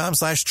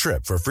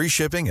quince.com/trip for free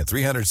shipping and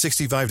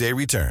 365-day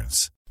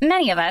returns.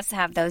 Many of us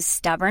have those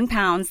stubborn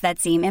pounds that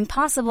seem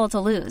impossible to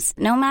lose,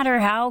 no matter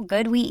how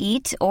good we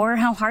eat or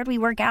how hard we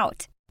work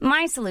out.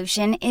 My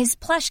solution is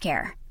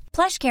PlushCare.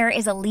 PlushCare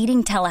is a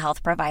leading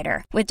telehealth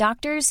provider with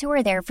doctors who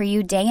are there for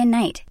you day and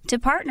night to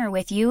partner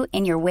with you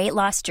in your weight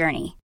loss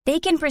journey. They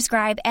can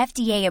prescribe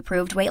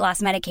FDA-approved weight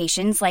loss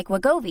medications like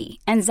Wegovy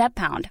and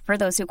Zepbound for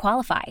those who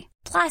qualify.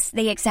 Plus,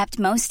 they accept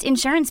most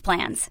insurance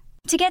plans.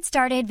 To get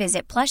started,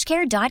 visit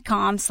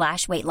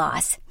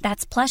plushcare.com/weightloss.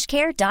 That's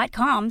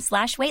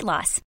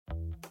plushcare.com/weightloss.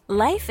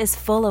 Life is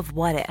full of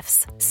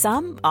what-ifs.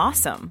 Some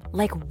awesome,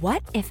 like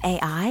what if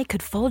AI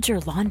could fold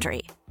your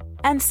laundry?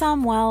 And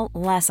some, well,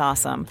 less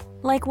awesome,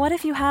 like what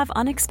if you have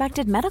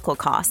unexpected medical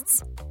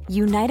costs?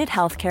 United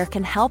Healthcare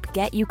can help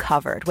get you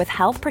covered with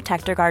Health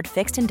Protector Guard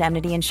fixed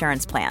indemnity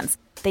insurance plans.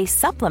 They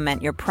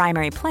supplement your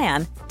primary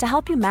plan to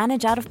help you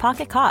manage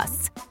out-of-pocket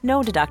costs.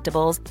 No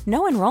deductibles,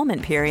 no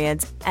enrollment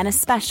periods, and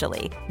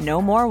especially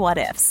no more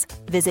what-ifs.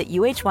 Visit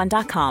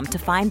uh1.com to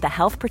find the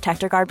Health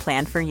Protector Guard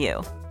plan for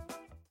you.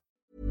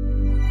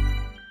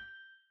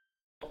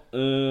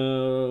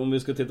 Om vi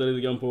ska titta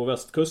lite grann på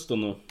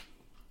västkusten då.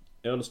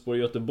 Elfsborg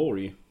och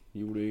Göteborg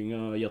gjorde ju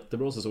inga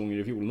jättebra säsonger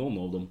i fjol, någon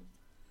av dem.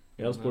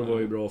 Elfsborg var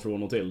ju bra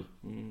från och till.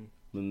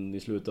 Men i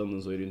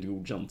slutändan så är det inte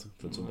godkänt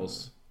för ett så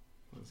pass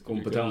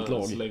kompetent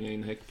lag. Slänga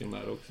in Häcken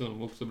där också,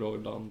 de är också bra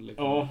ibland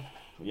liksom. Ja,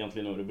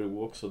 egentligen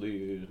Örebro också. Det är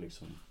ju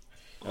liksom,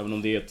 även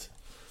om det är ett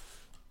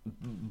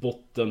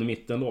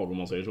botten-mittenlag om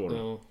man säger så då.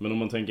 Ja. Men om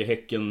man tänker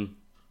Häcken,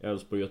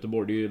 Elfsborg och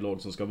Göteborg, det är ju ett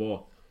lag som ska vara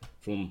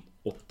från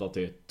 8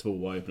 till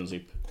 2 i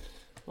princip.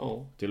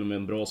 Ja. Till och med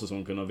en bra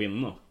säsong kunna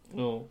vinna.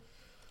 Ja.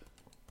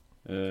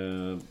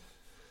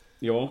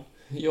 Ja.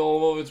 Ja,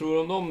 vad vi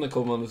tror om dem den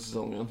kommande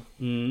säsongen.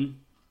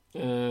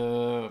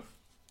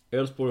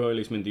 Elfsborg har ju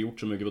liksom inte gjort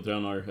så mycket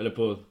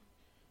på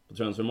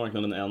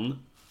transfermarknaden än.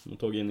 De har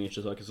tagit in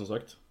Ishizaki som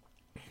sagt.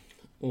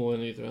 Och en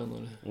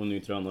ny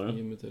tränare.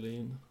 Jimmy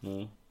Thelin.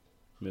 Ja.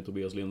 Med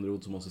Tobias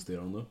Linderoth som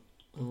assisterande.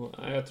 Ja,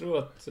 jag tror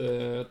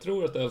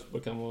att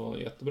Elfsborg kan vara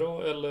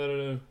jättebra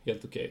eller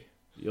helt okej.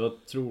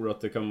 Jag tror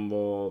att det kan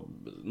vara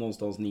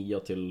någonstans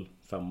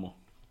 9-5.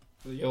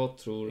 Jag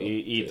tror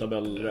i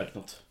tabell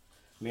räknat.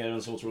 Mer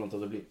än så tror jag inte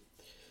att det blir.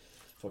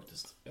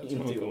 Faktiskt. Jag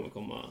tror att de kommer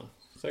komma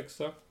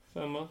 6,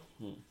 5.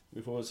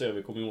 Vi får väl se,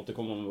 vi kommer ju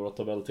återkomma med våra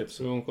tabelltips.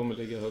 Så de kommer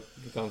ligga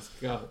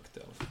ganska högt i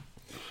alla fall.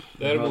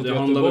 Däremot det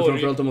handlar väl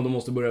framförallt om att de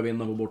måste börja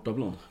vinna på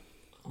bortaplan.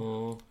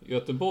 Ja,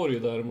 Göteborg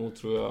däremot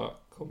tror jag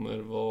kommer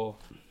vara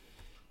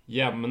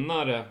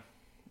jämnare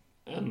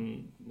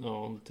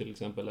än till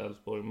exempel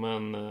Elfsborg,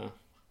 men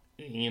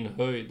ingen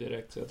höjd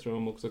direkt, så jag tror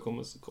de också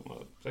kommer komma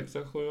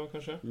 6-7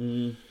 kanske.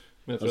 Men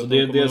jag tror alltså att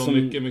de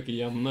kommer vara mycket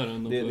jämnare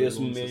än det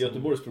som är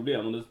Göteborgs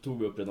problem, och det tog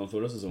vi upp redan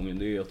förra säsongen,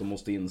 det är att de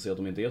måste inse att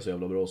de inte är så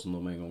jävla bra som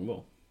de en gång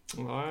var.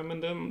 Nej,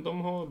 men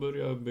de har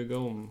börjat bygga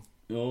om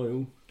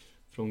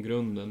från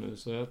grunden nu,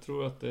 så jag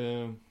tror att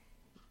det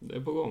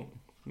är på gång.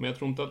 Men jag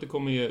tror inte att det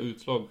kommer ge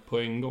utslag på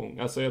en gång.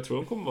 Alltså jag tror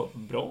de kommer vara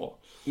bra.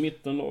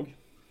 Mittenlag?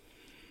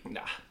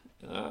 Ja,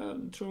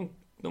 jag tror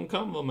de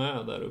kan vara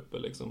med där uppe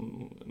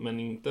liksom. Men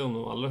inte om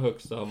de allra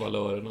högsta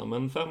valörerna.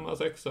 Men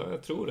 5-6,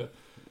 jag tror det.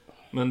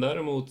 Men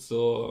däremot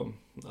så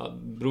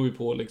beror ju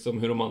på liksom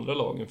hur de andra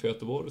lagen för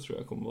Göteborg tror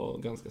jag kommer vara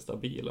ganska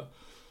stabila.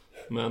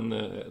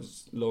 Men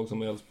lag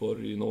som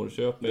Elfsborg i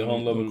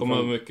Norrköping, de kommer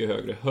ha mycket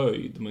högre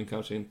höjd, men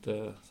kanske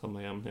inte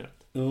samma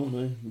jämnhet. Ja,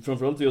 nej.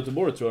 Framförallt i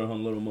Göteborg tror jag det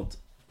handlar om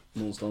att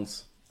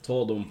någonstans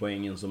ta de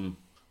poängen som,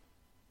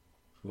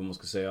 vad man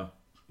ska säga,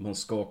 man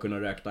ska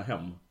kunna räkna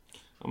hem.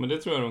 Ja, men det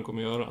tror jag de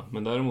kommer göra.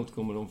 Men däremot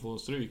kommer de få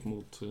stryk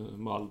mot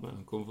Malmö,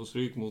 kommer få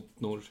stryk mot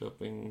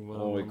Norrköping,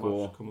 AIK,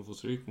 kommer få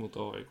stryk mot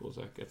AIK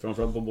säkert.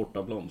 Framförallt på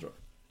bortaplan tror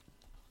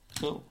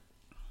jag. Ja.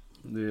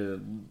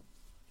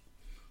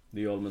 Det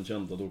är ju allmänt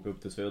känt att åka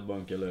upp till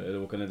Swedbank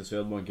eller åka ner till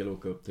Swedbank eller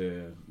åka upp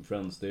till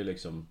Friends. Det är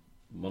liksom,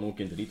 man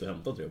åker inte dit och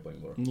hämtar 3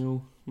 poäng bara.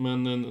 Jo,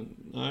 men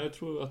nej, jag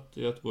tror att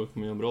Göteborg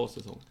kommer göra en bra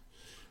säsong.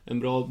 En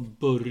bra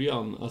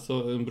början, alltså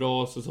en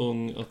bra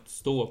säsong att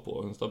stå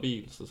på, en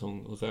stabil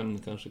säsong, och sen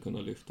kanske kunna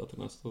lyfta till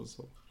nästa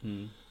säsong.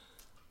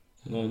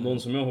 Någon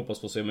som jag hoppas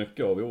få se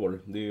mycket av i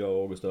år, det är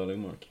August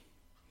Erlingmark.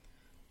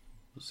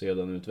 Se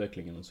den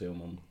utvecklingen och se om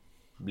man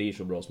blir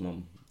så bra som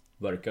man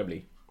verkar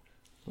bli.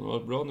 Han har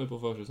varit bra nu på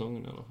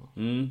försäsongen i alla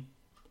fall.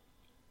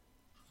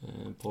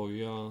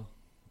 Poja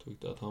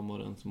tyckte att han var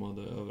den som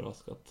hade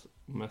överraskat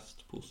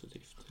mest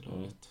positivt i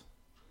laget.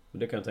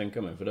 Det kan jag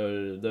tänka mig, för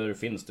där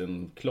finns det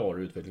en klar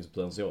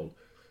utvecklingspotential.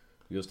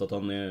 Just att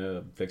han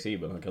är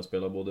flexibel, han kan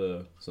spela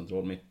både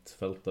central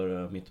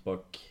mittfältare,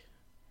 mittback.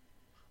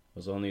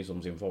 Alltså han är ju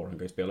som sin far, han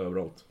kan ju spela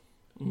överallt.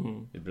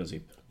 I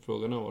princip.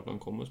 Frågan är vart han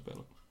kommer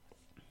spela.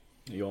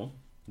 Ja,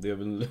 det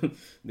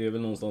är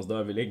väl någonstans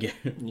där vi ligger.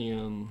 I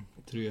en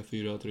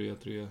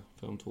 3-4-3-3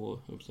 5-2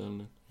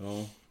 uppställning.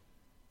 Ja,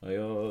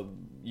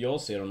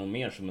 jag ser honom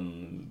mer som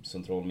en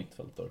central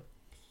mittfältare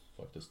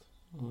faktiskt.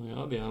 Ja, jag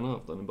hade gärna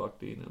haft han i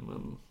backlinjen,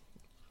 men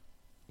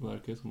det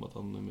verkar som att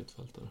han är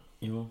mittfältare.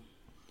 Ja.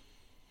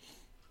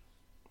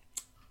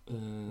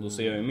 Då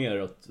ser jag ju mer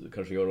att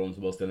kanske göra om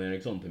Sebastian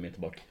Eriksson till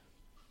mittback.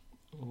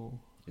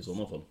 I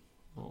sådana fall.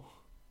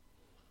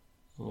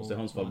 Fast i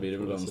hans fall blir det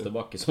väl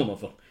vänsterback i sådana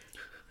fall.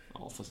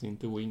 Ja, fast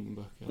inte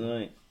wingback. Ja.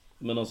 Nej,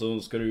 men alltså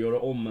ska du göra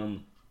om en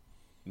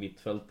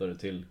mittfältare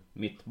till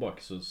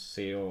mittback, så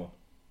ser jag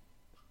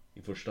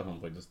i första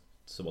hand faktiskt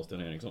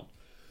Sebastian Eriksson.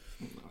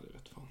 Nej, det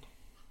vet fan.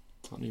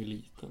 Han är ju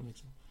liten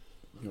liksom.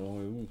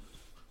 Ja, jo.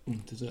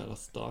 Inte så jävla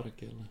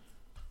stark eller.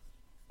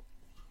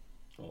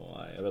 Ja,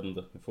 nej, jag vet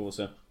inte. Vi får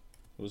se.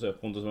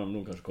 Pontus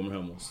Wernbloom kanske kommer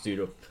hem och styr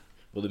upp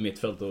både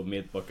mittfält och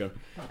mittbackar.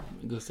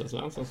 Gustav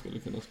Svensson skulle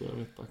kunna spela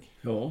mittback.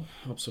 Ja,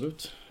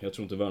 absolut. Jag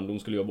tror inte Wernbloom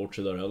skulle göra bort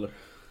sig där heller.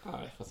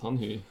 Nej, fast han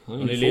är ju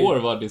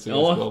forward i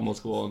CSKA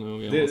Moskva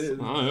nu.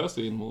 Han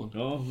öser in mål.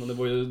 Ja, men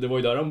det var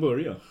ju där han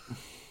började.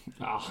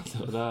 Ja, det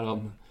var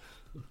där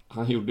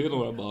han gjorde ju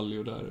några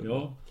baljor där.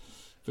 Ja.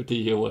 För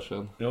 10 år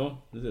sedan. Ja,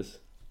 precis.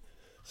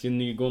 Sin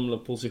nygamla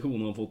position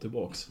har han fått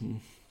tillbaks.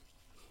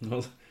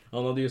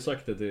 Han hade ju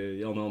sagt det till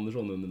Jan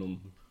Andersson under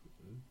någon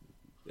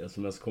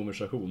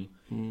sms-konversation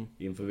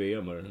inför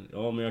VM här.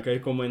 Ja, men jag kan ju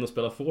komma in och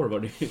spela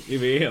forward i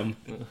VM.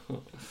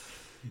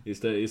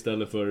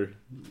 Istället för,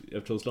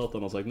 eftersom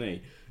Zlatan har sagt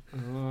nej.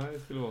 Ja, det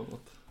skulle vara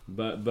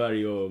något.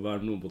 Berg och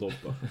Wernbloom på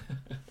toppen.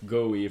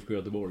 Go IFK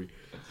Göteborg.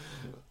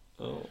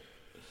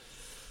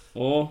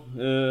 Ja,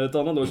 ett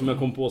annat lag som jag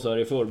kom på så här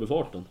i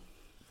förbifarten,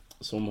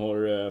 som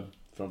har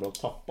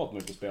framförallt tappat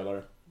mycket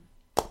spelare.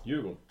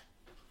 Djurgården.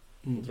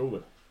 Vad tror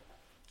du?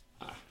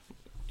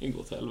 Det går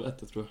åt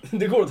helvete, tror jag.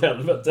 Det går åt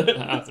helvete?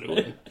 Jag tror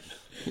det.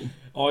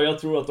 Ja, jag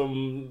tror att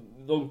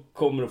de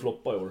kommer att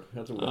floppa i år.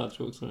 Jag tror det. Jag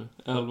tror också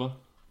det. 11?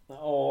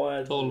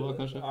 Ja, 12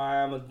 kanske?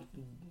 Nej, men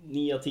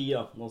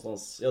 9-10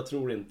 någonstans. Jag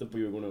tror inte på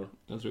Djurgården i år.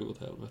 Jag tror det går åt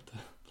helvete.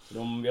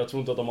 Jag tror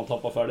inte att de har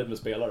tappat färdigt med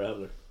spelare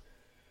heller.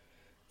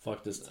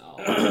 Faktiskt.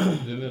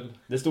 Det är väl...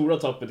 Det stora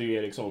tappet är ju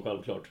Eriksson,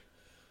 självklart.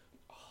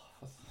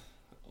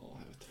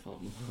 Jag vet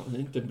Fan, han är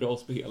inte en bra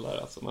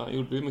spelare alltså, men han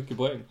gjorde ju mycket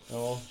poäng.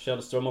 Ja,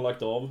 Källström har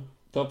lagt av.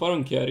 Tappar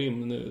de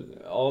Karim nu?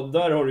 Ja,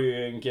 där har du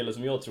ju en kille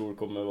som jag tror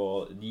kommer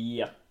vara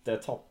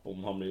jättetapp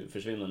om han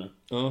försvinner nu.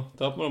 Ja,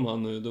 tappar de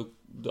han nu, då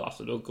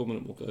kommer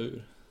de åka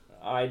ur.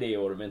 Nej, det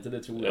gör de inte,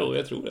 det tror jag. Jo,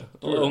 jag tror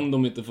det. Om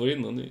de inte får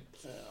in någon ny.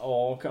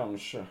 Ja,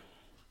 kanske.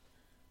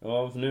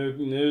 Ja, för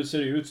nu ser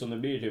det ut som det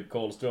blir typ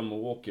Karlström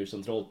och Åker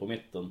centralt på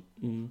mitten.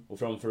 Och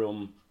framför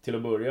dem till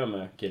att börja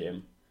med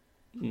Karim.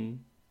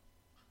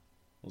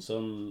 Och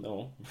sen,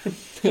 ja.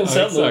 Ja,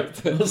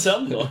 exakt. Och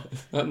sen då?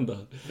 Ända.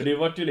 För det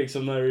vart ju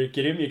liksom när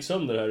Karim gick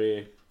sönder här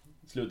i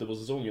slutet på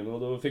säsongen. Och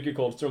då fick ju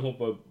Karlström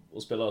hoppa upp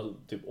och spela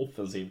typ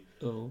offensiv.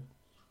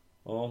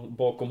 Ja,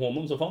 bakom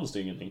honom så fanns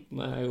det ingenting.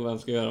 Nej, och vem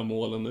ska göra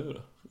målen nu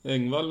då?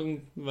 Engvall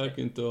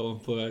verkar inte vara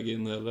på väg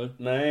in heller.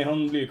 Nej,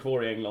 han blir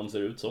kvar i England ser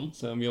det ut som.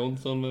 Sam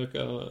Johnson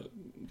verkar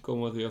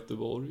komma till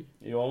Göteborg.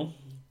 Ja.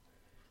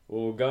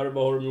 Och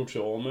Garba har de gjort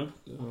sig av med.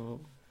 Ja.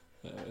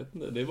 Jag vet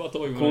inte, det är bara att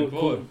ta huvuden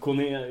kvar.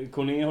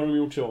 Kone har de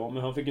gjort sig av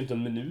med, han fick inte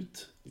en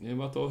minut. Det är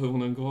bara att ta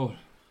huvuden kvar.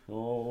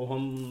 Ja, och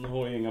han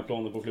har ju inga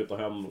planer på att flytta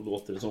hem,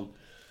 låter det som.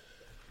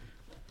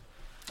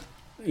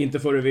 Inte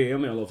före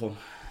VM i alla fall.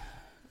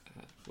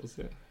 Får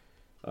se.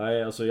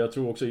 Nej, alltså jag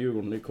tror också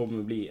Djurgården, det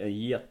kommer bli en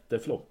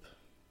jätteflopp.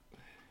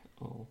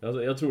 Ja.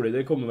 Alltså, jag tror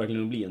det kommer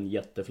verkligen bli en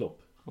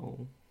jätteflopp. Ja.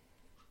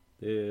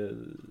 Det...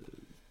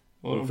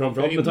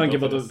 Framförallt med tanke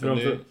på att...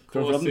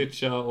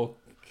 Kosica och...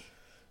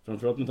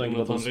 Framförallt med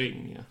tanke på att...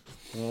 Ring, ja.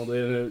 Ja, det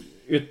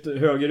är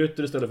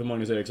högerytter istället för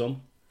Magnus Eriksson.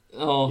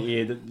 Ja.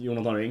 I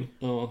Jonathan Ring.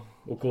 Ja.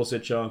 Och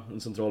Kosica,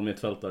 en central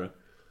mittfältare.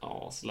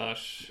 Ja,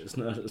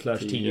 slash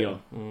 10.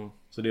 Ja.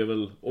 Så det är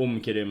väl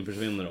om Kerim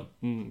försvinner då.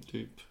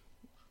 Typ.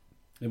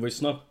 Det var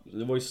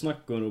ju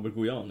snack om Robert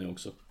Gojani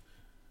också.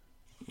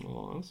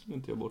 Ja, han skulle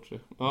inte göra bort sig.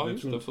 Ja,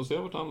 just det. Får se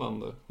vart han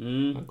landar.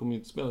 Han kommer ju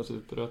inte spela sig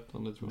ut på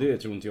rättan, det tror jag. Det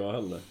tror inte jag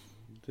heller.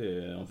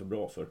 Det är han för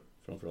bra för,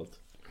 framförallt.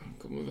 Han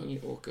kommer väl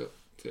åka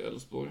till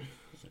Elfsborg,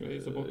 ska jag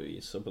gissa på.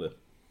 Gissa på det.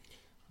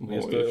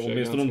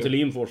 Åtminstone de till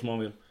Limfors som man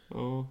vill.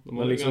 Ja, de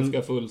har liksom...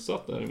 ganska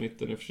fullsatt där i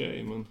mitten i och för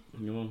sig, men...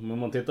 Ja, men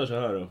man tittar så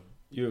här då.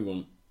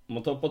 Djurgården.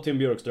 Man tappade Tim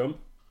Björkström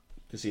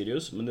till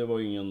Sirius, men det var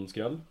ju ingen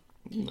skräll.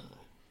 Nej.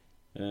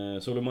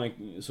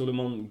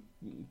 Suleiman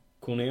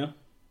Kone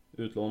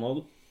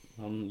utlånad.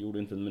 Han gjorde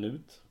inte en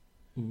minut.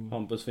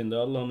 Hampus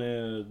Findell,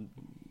 han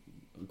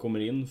kommer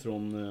in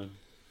från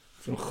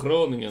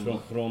Groningen. Från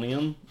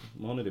Groningen.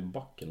 Men han är i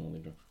backen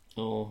någonting, tror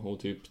jag. Ja, och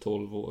typ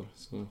 12 år.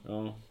 Så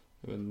ja.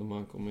 Jag vet inte om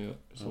han kommer göra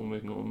så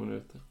mycket några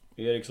minuter.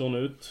 Eriksson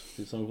ut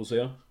till San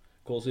Jose.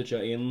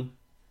 Kosica in.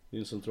 Det är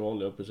en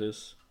central, ja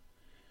precis.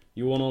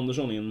 Johan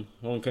Andersson in.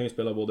 Han kan ju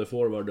spela både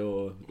forward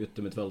och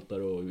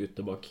yttermittfältare och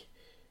ytterback.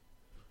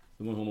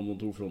 Det var honom de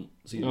tog från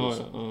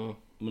Sirius. Ja.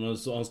 Men han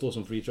står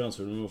som free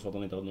transfer nu för att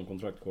han inte hade någon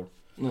kontrakt kvar.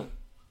 Nej.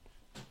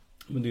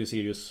 Men det är ju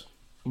Sirius.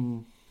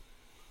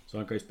 Så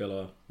han kan ju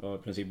spela i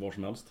princip var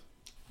som helst.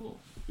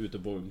 Ute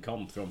på en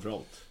kant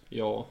framförallt.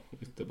 Ja,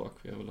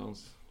 ytterback är väl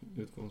hans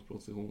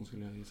utgångsposition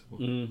skulle jag gissa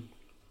på.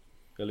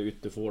 Eller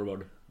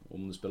ytterforward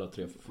om du spelar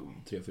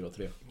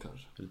 3-4-3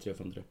 kanske. Eller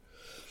 3-5-3.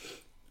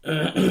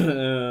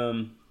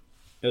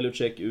 Eller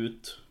check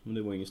ut, men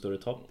det var ingen större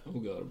tapp.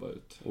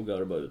 Och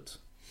Garba ut.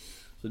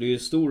 Så det är ju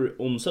stor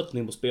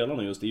omsättning på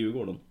spelarna just i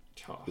Djurgården.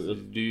 Ja,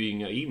 det är ju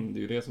inga in, det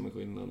är ju det som är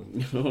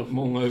skillnaden.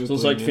 Många ut. Som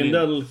sagt,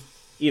 Findell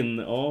in,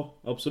 ja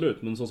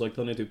absolut. Men som sagt,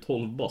 han är typ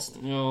 12 bast.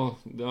 Ja,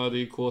 det är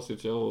ju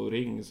Kosica och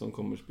Ring som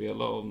kommer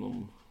spela av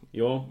någon.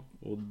 Ja,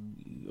 och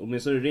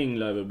åtminstone Ring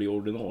lär väl bli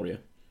ordinarie.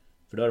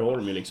 För där har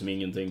de ju liksom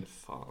ingenting.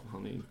 Fan,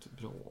 han är inte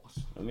bra alltså.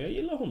 Ja, men jag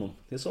gillar honom.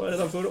 Det sa jag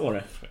redan förra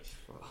året.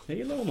 Jag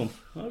gillar honom,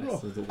 han är bra.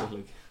 Så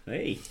dålig.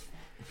 Nej.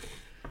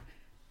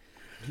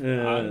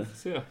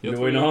 Det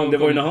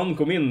var ju när han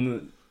kom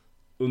in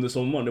under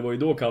sommaren. Det var ju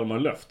då Kalmar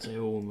löft.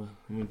 Jo, men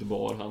det var inte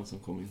bara han som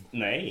kom in.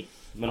 Nej,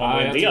 men han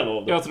var en del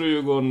av det. Jag tror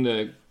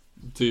Djurgården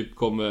typ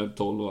kommer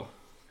 12,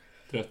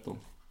 13.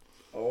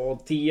 Ja,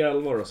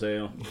 10-11 då säger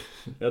jag.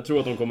 Jag tror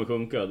att de kommer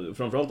sjunka.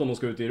 Framförallt om de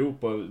ska ut i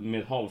Europa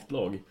med ett halvt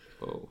lag.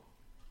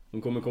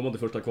 De kommer komma till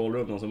första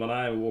kvalrundan. Så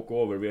nej, walk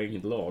over, vi har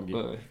inget lag.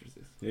 Nej,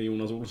 precis. Det är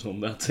Jonas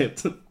Olsson, that's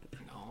it.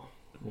 Ja,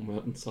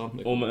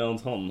 om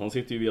ens han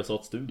sitter ju via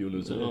Satt-studio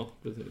nu. Så ja,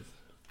 precis.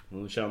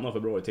 Han tjänar för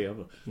bra i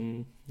tv.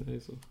 Det är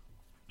så.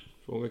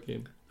 Fråga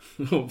Kim.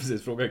 Ja,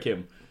 precis, fråga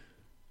Kim.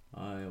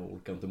 Nej, jag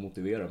orkar inte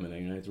motivera mig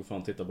längre. Jag tror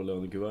fan titta på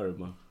lönekuvertet.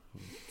 Men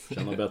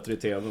tjänar bättre i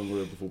tv än går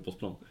ut på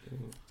fotbollsplan.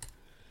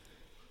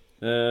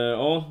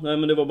 Ja, nej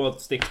men det var bara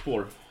ett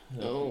stickspår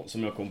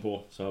som jag kom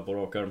på så här på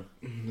rak arm.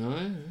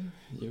 Nej,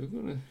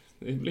 Djurgården.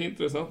 Det blir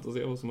intressant att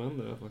se vad som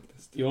händer här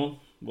faktiskt. Ja,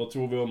 vad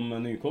tror vi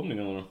om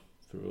nykomlingarna då?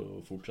 För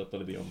att fortsätta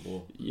lite grann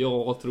på...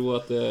 Jag tror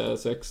att det är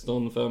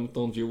 16,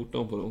 15,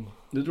 14 på dem.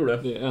 Du tror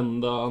det? Det är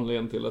enda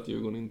anledningen till att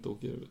Djurgården inte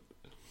åker ut.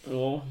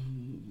 Ja,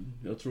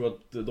 jag tror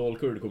att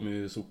Dalkurd kommer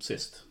ju sop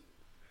sist.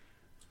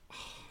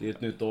 Det är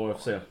ett nytt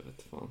AFC. Jag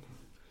vet fan.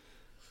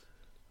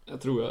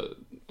 Jag tror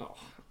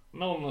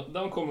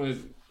de kommer,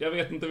 jag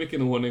vet inte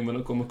vilken ordning, men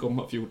de kommer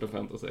komma 14,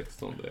 15,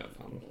 16. Det är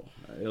fan.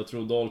 Jag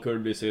tror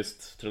Dalkurd blir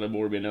sist,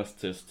 Trelleborg blir näst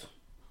sist.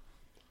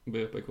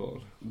 BP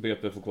kvar.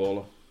 BP får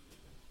kvala.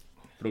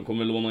 För de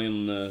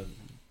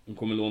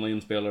kommer låna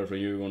in spelare från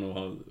Djurgården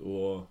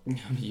och...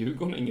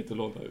 Djurgården är inget att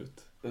låna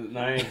ut.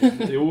 Nej,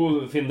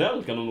 jo,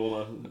 Findell kan de låna.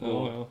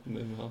 Ja,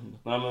 det är han.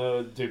 Nej,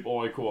 men typ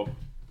AIK.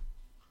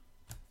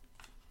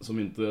 Som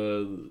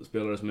inte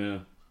spelare som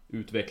är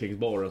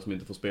utvecklingsbara, som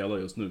inte får spela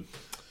just nu.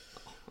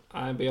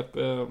 Nej, BP...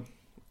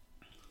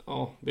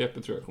 Ja,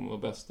 BP tror jag kommer vara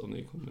bäst om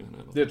ni kommer ner.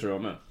 Det tror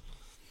jag med.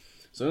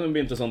 Sen blir det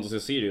intressant att se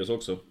Sirius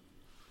också.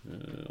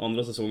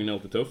 Andra säsongen är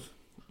alltid tuff.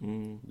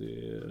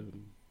 Det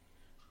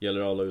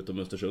gäller alla utom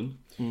Östersund.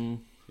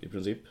 I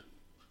princip.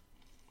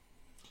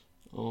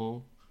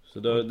 Ja. Så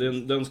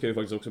den ska ju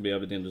faktiskt också bli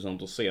jävligt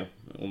intressant att se.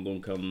 Om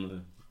de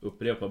kan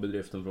upprepa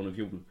bedriften från i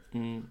fjol.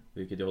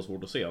 Vilket jag har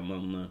svårt att se,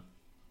 men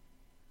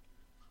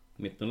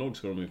mittenlag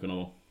ska de ju kunna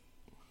vara.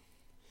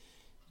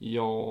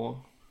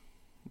 Ja,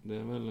 det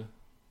är väl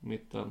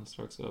mitten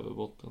strax över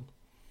botten.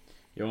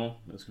 Ja,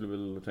 jag skulle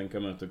väl tänka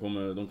mig att de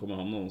kommer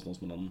hamna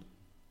någonstans mellan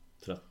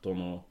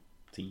 13 och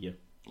 10.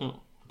 Ja.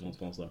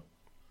 Någonstans där.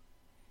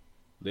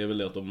 Det är väl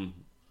det att de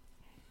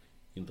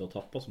inte har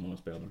tappat så många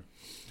spelare.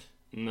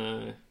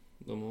 Nej,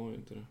 de har ju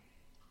inte det.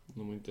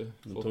 De har inte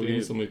De fått tog in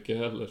ju- så mycket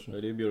heller. Så.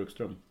 Det är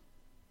Björkström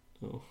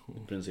Ja,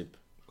 i princip.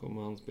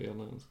 kommer han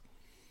spela ens?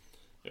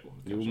 Jo,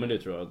 Jo, men det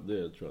tror jag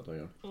att han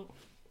gör. Ja.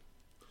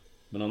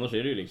 Men annars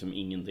är det ju liksom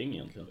ingenting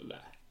egentligen. Nej.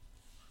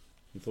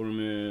 Nu får de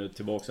ju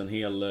tillbaka en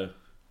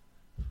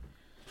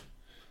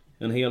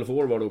hel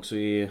forward också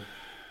i,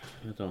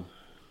 vad heter han?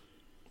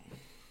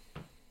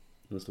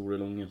 Den stora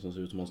lången som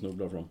ser ut som han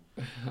snubblar fram.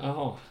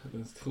 Jaha,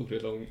 den store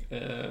lång.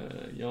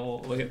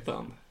 Ja, vad heter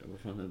han? Ja, vad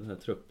fan är den här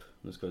trupp?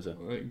 Nu ska vi se. Jag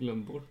har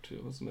glömt bort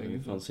det var så Det är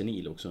länge fan sedan.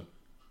 senil också.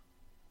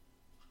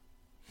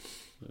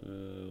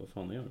 Vad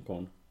fan är han,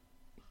 karln?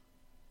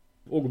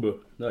 Ogbu,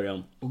 där är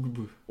han.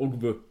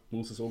 Ogbu,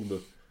 Moses Ogbu.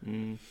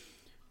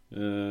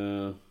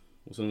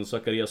 Och sen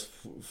Zacharias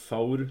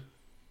Faur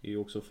är ju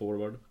också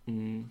forward.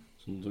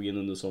 Som tog in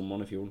under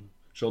sommaren i fjol.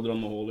 Shodran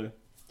Maholi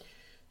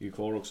är ju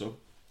kvar också.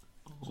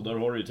 Så där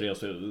har du ju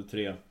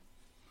tre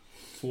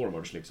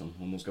forwards liksom.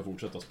 Om de ska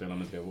fortsätta spela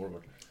med 3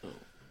 forwards.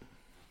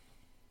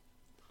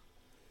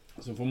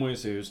 Så får man ju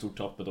se hur stort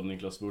tappet av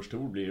Niklas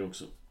Burstor blir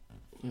också.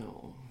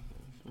 Ja,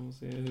 får man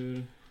se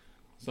hur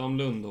Sam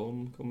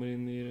Lundholm kommer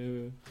in i det,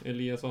 hur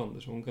Elias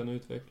Andersson kan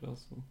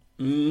utvecklas.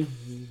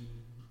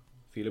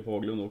 Filip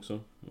Haglund också.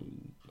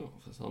 Ja,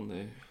 fast han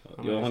är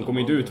Han som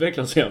kommer inte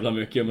utvecklas så jävla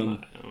mycket, men... Nej,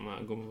 men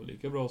han kommer vara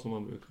lika bra som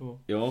han brukar vara.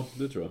 Ja,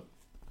 det tror jag.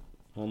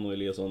 Han och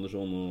Elias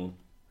Andersson och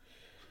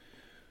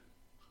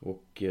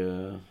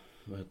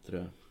vad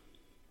heter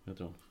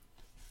han?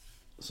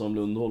 Sam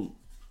Lundholm.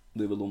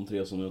 Det är väl de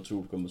 3 som jag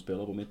tror kommer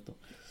spela på mitten.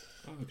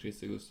 Ja,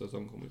 Christer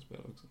Gustafsson kommer att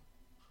spela också.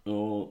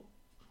 Ja.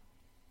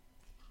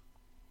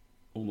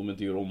 Om de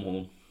inte gör om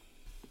honom.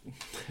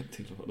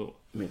 Till vad då?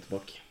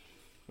 Mittback.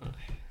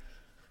 Nej.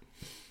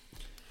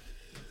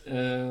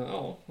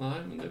 Ja,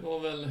 nej, men det var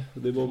väl...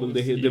 Det var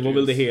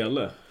väl det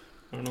hela.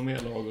 Har du någon mer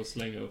lag att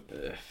slänga upp?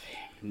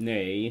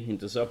 Nej,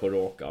 inte så här på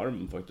rak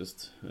arm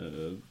faktiskt.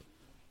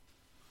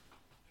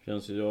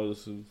 Känns ju, ja,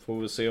 så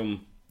får vi se om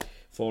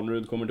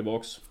Farnerud kommer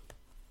tillbaks.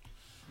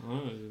 Ja, han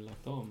har ju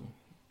lagt av nu.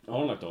 Har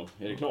han lagt av?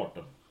 Är det klart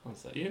då? Han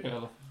säger det i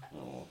alla fall.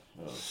 Ja,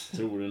 jag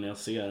tror det när jag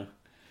ser.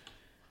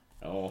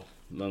 Ja,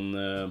 men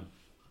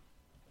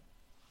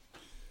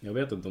jag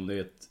vet inte om det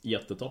är ett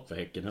jättetapp för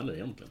Häcken heller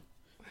egentligen.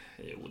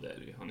 Jo, det är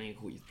det ju. Han är en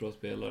skitbra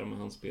spelare, men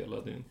han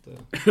spelade ju inte.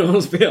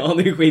 Han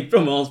är ju skitbra,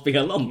 men han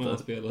spelar Men han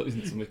inte. spelade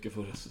inte så mycket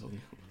förra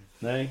säsongen.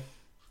 Nej.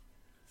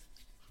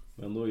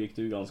 Men då gick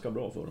det ju ganska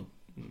bra för dem.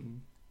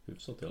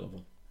 Hyfsat i alla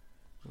fall.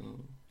 Ja.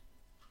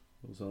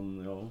 Och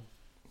sen, ja,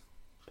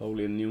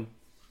 Paulinho.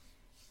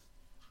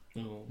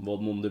 Ja.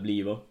 Vad måste det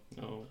bliva?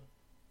 Ja.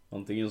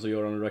 Antingen så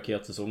gör han en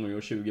raketsäsong och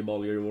gör 20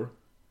 baljor i år.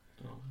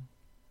 Ja.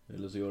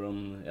 Eller så gör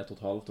han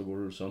 1,5 och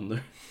går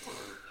sönder.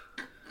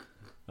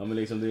 Ja, men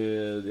liksom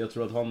jag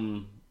tror att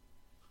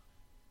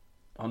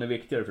han är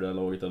viktigare för det här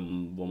laget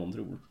än vad man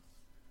tror.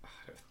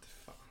 Jag vet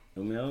fan.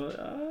 Ja, men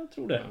jag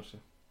tror det. Kanske.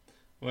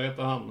 Vad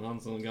heter han? Han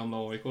som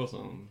gamla AIK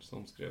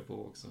som skrev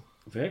på också.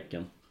 För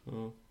Häcken?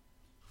 Ja.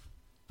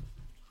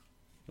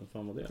 Vad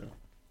fan var det då?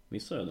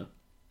 Missade jag det?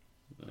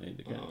 Nej,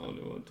 det kan jag Ja,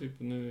 inte. det var typ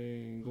nu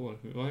igår.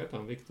 Vad heter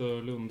han?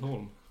 Viktor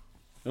Lundholm.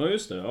 Ja,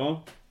 just det,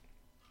 ja.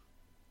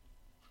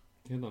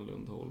 Heter han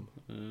Lundholm?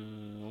 Ja.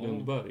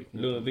 Lundberg.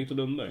 Viktor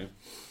Lundberg.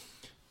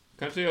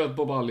 Kanske gör ett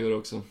på baljor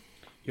också.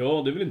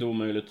 Ja, det är väl inte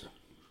omöjligt.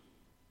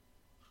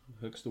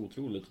 Högst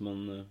otroligt,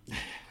 men...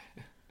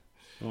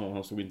 Ja,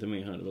 han stod inte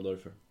med här, det var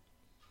därför.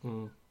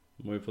 Ja.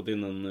 De har ju fått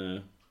in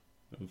en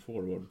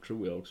forward,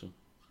 tror jag också.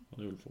 Han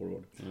är väl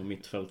forward.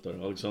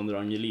 Mittfältare. Alexander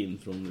Angelin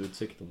från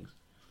Utsikten.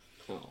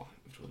 Ja,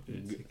 från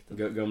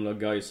Utsikten. Gamla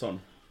Gaisan.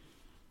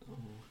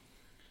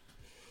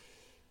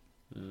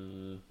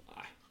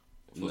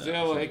 Får se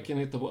vad Häcken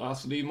hittar på.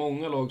 Alltså det är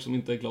många lag som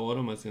inte är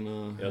klara med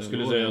sina... Jag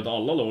skulle säga att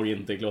alla lag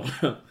inte är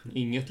klara.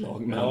 Inget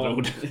lag med Ja. andra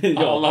ord.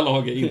 Ja. Alla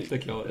lag är inte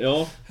klara.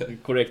 Ja,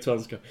 korrekt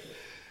svenska.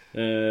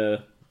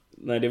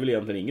 Nej, det är väl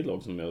egentligen inget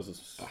lag som är...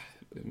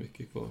 Det är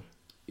mycket kvar.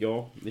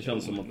 Ja, det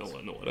känns som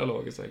att... Några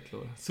lag är säkert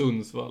klara.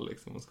 Sundsvall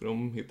liksom, vad ska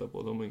de hitta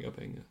på? De har inga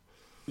pengar.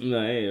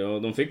 Nej, ja,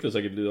 de fick väl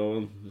säkert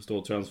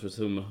stå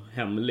transfersum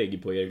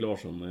hemlig på Erik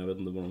Larsson, men jag vet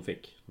inte vad de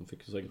fick. De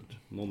fick säkert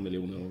någon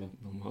miljon eller vad.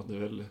 De hade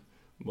väl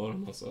bara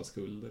en massa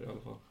skulder i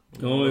alla fall.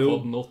 De ja, hade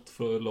fått något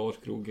för Lars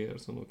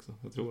Krogersson också.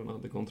 Jag tror han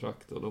hade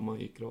kontrakt och de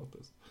gick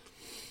gratis.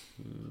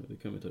 Det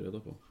kan vi ta reda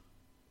på.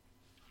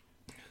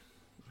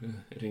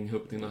 Ring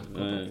upp dina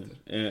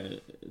kontakter.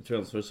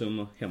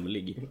 Transfersumma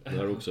hemlig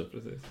där också.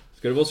 Precis.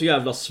 Ska det vara så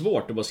jävla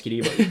svårt att bara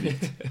skriva ut?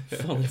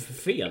 Fan, det är för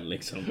fel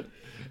liksom.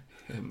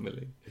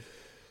 Hemlig.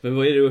 Men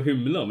vad är det att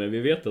hymla med? Vi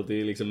vet att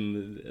det är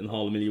liksom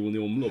 500 000 i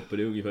omlopp. Och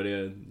det är ungefär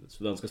det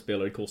svenska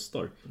spelare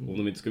kostar. Om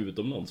de inte ska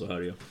utomlands så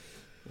här.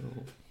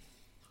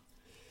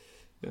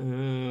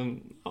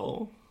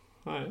 Ja.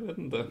 Nej, jag vet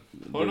inte.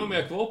 Har du någon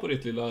mer kvar på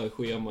ditt lilla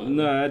schema?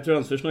 Nej,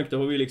 transfersnack, det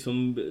har vi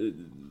liksom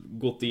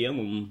gått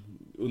igenom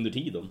under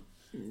tiden.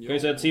 Kan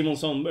jag säga att Simon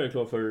Sandberg är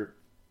klar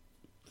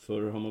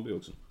för Hammarby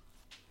också.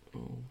 Ja,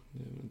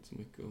 det är väl inte så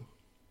mycket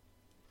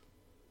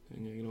att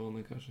hänga i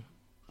granen kanske.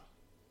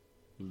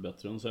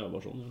 Bättre än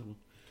Sävarsson.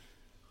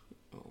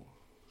 Ja.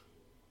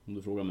 Om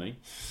du frågar mig.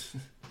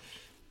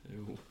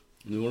 Jo.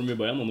 Nu har de ju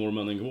bara en av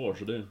norrmännen kvar,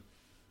 så det...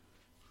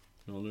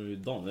 Ja, nu är ju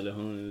Dan, eller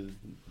han är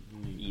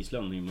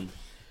islänning, men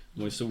de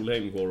har ju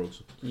Solheim kvar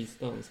också.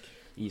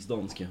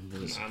 Isdansk, ja.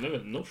 Nej, han är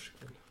väl norsk?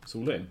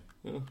 Solheim?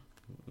 Ja.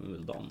 Han är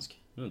väl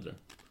dansk, är det inte det?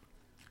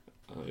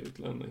 Han är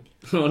utlänning.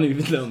 Ja, han är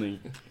utlänning.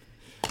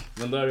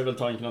 Men där är väl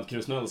tanken att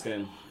Krusnell ska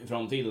in i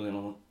framtiden i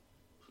alla fall.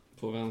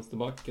 På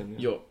vänsterbacken,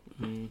 ja.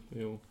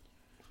 Jo.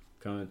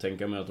 Kan jag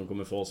tänka mig att de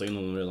kommer fasa in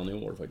honom redan i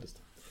år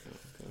faktiskt. Ja,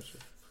 kanske.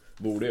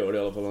 Borde göra det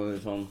i alla fall.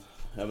 Fan,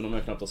 även om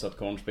jag knappt har sett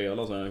Karn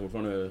spela så är han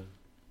fortfarande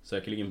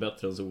säkerligen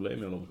bättre än Solheim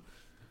med honom.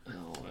 Ja,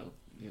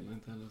 jag gillar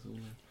inte heller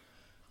Solheim.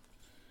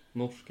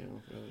 Norsk är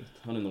han för övrigt.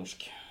 Han är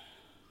norsk.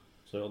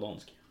 Så är jag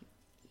dansk.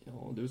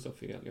 Ja, du sa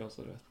fel, jag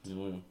sa rätt.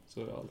 Jo.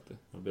 Så är det alltid.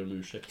 Jag ber om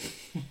ursäkt.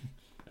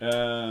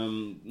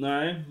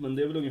 Nej, men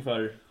det är väl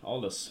ungefär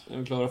alles. Är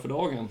vi klara för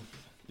dagen?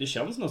 Det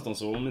känns nästan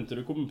så, om inte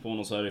du kommer på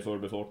något så här i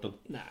förbifarten.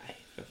 Nej,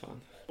 för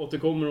fan.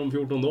 Återkommer om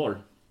 14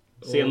 dagar.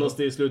 Senast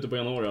i slutet på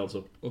januari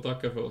alltså. Och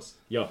tackar för oss.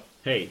 Ja,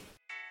 hej.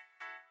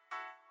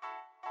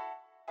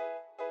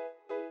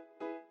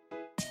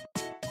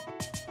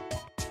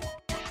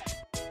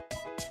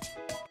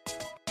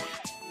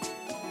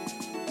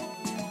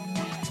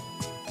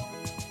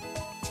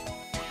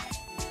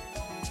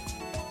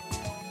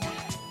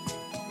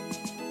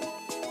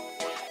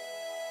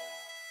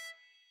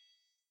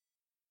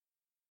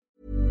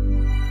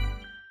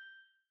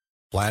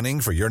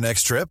 Planning for your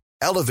next trip?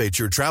 Elevate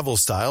your travel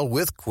style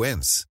with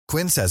Quince.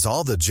 Quince has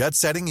all the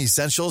jet-setting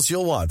essentials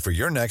you'll want for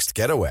your next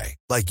getaway,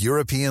 like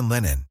European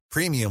linen,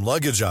 premium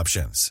luggage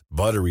options,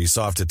 buttery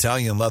soft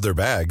Italian leather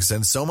bags,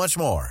 and so much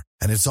more.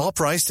 And it's all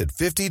priced at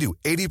 50 to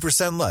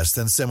 80% less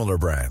than similar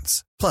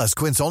brands. Plus,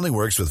 Quince only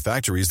works with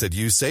factories that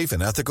use safe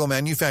and ethical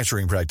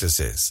manufacturing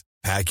practices.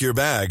 Pack your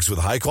bags with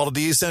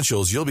high-quality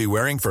essentials you'll be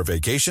wearing for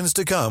vacations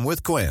to come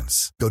with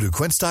Quince. Go to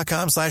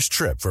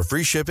quince.com/trip for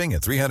free shipping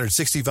and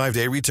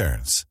 365-day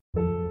returns.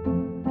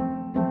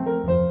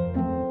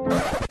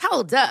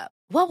 Hold up.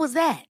 What was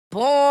that?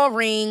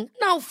 Boring.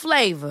 No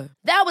flavor.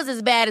 That was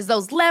as bad as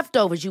those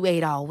leftovers you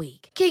ate all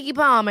week. Keke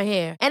Palmer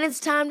here, and it's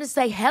time to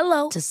say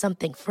hello to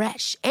something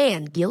fresh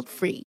and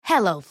guilt-free.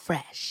 Hello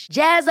Fresh.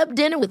 Jazz up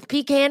dinner with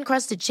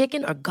pecan-crusted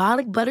chicken or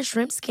garlic butter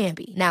shrimp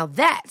scampi. Now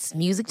that's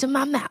music to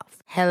my mouth.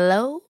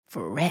 Hello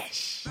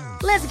Fresh.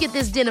 Let's get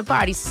this dinner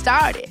party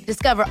started.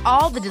 Discover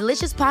all the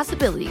delicious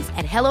possibilities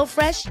at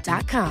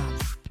hellofresh.com.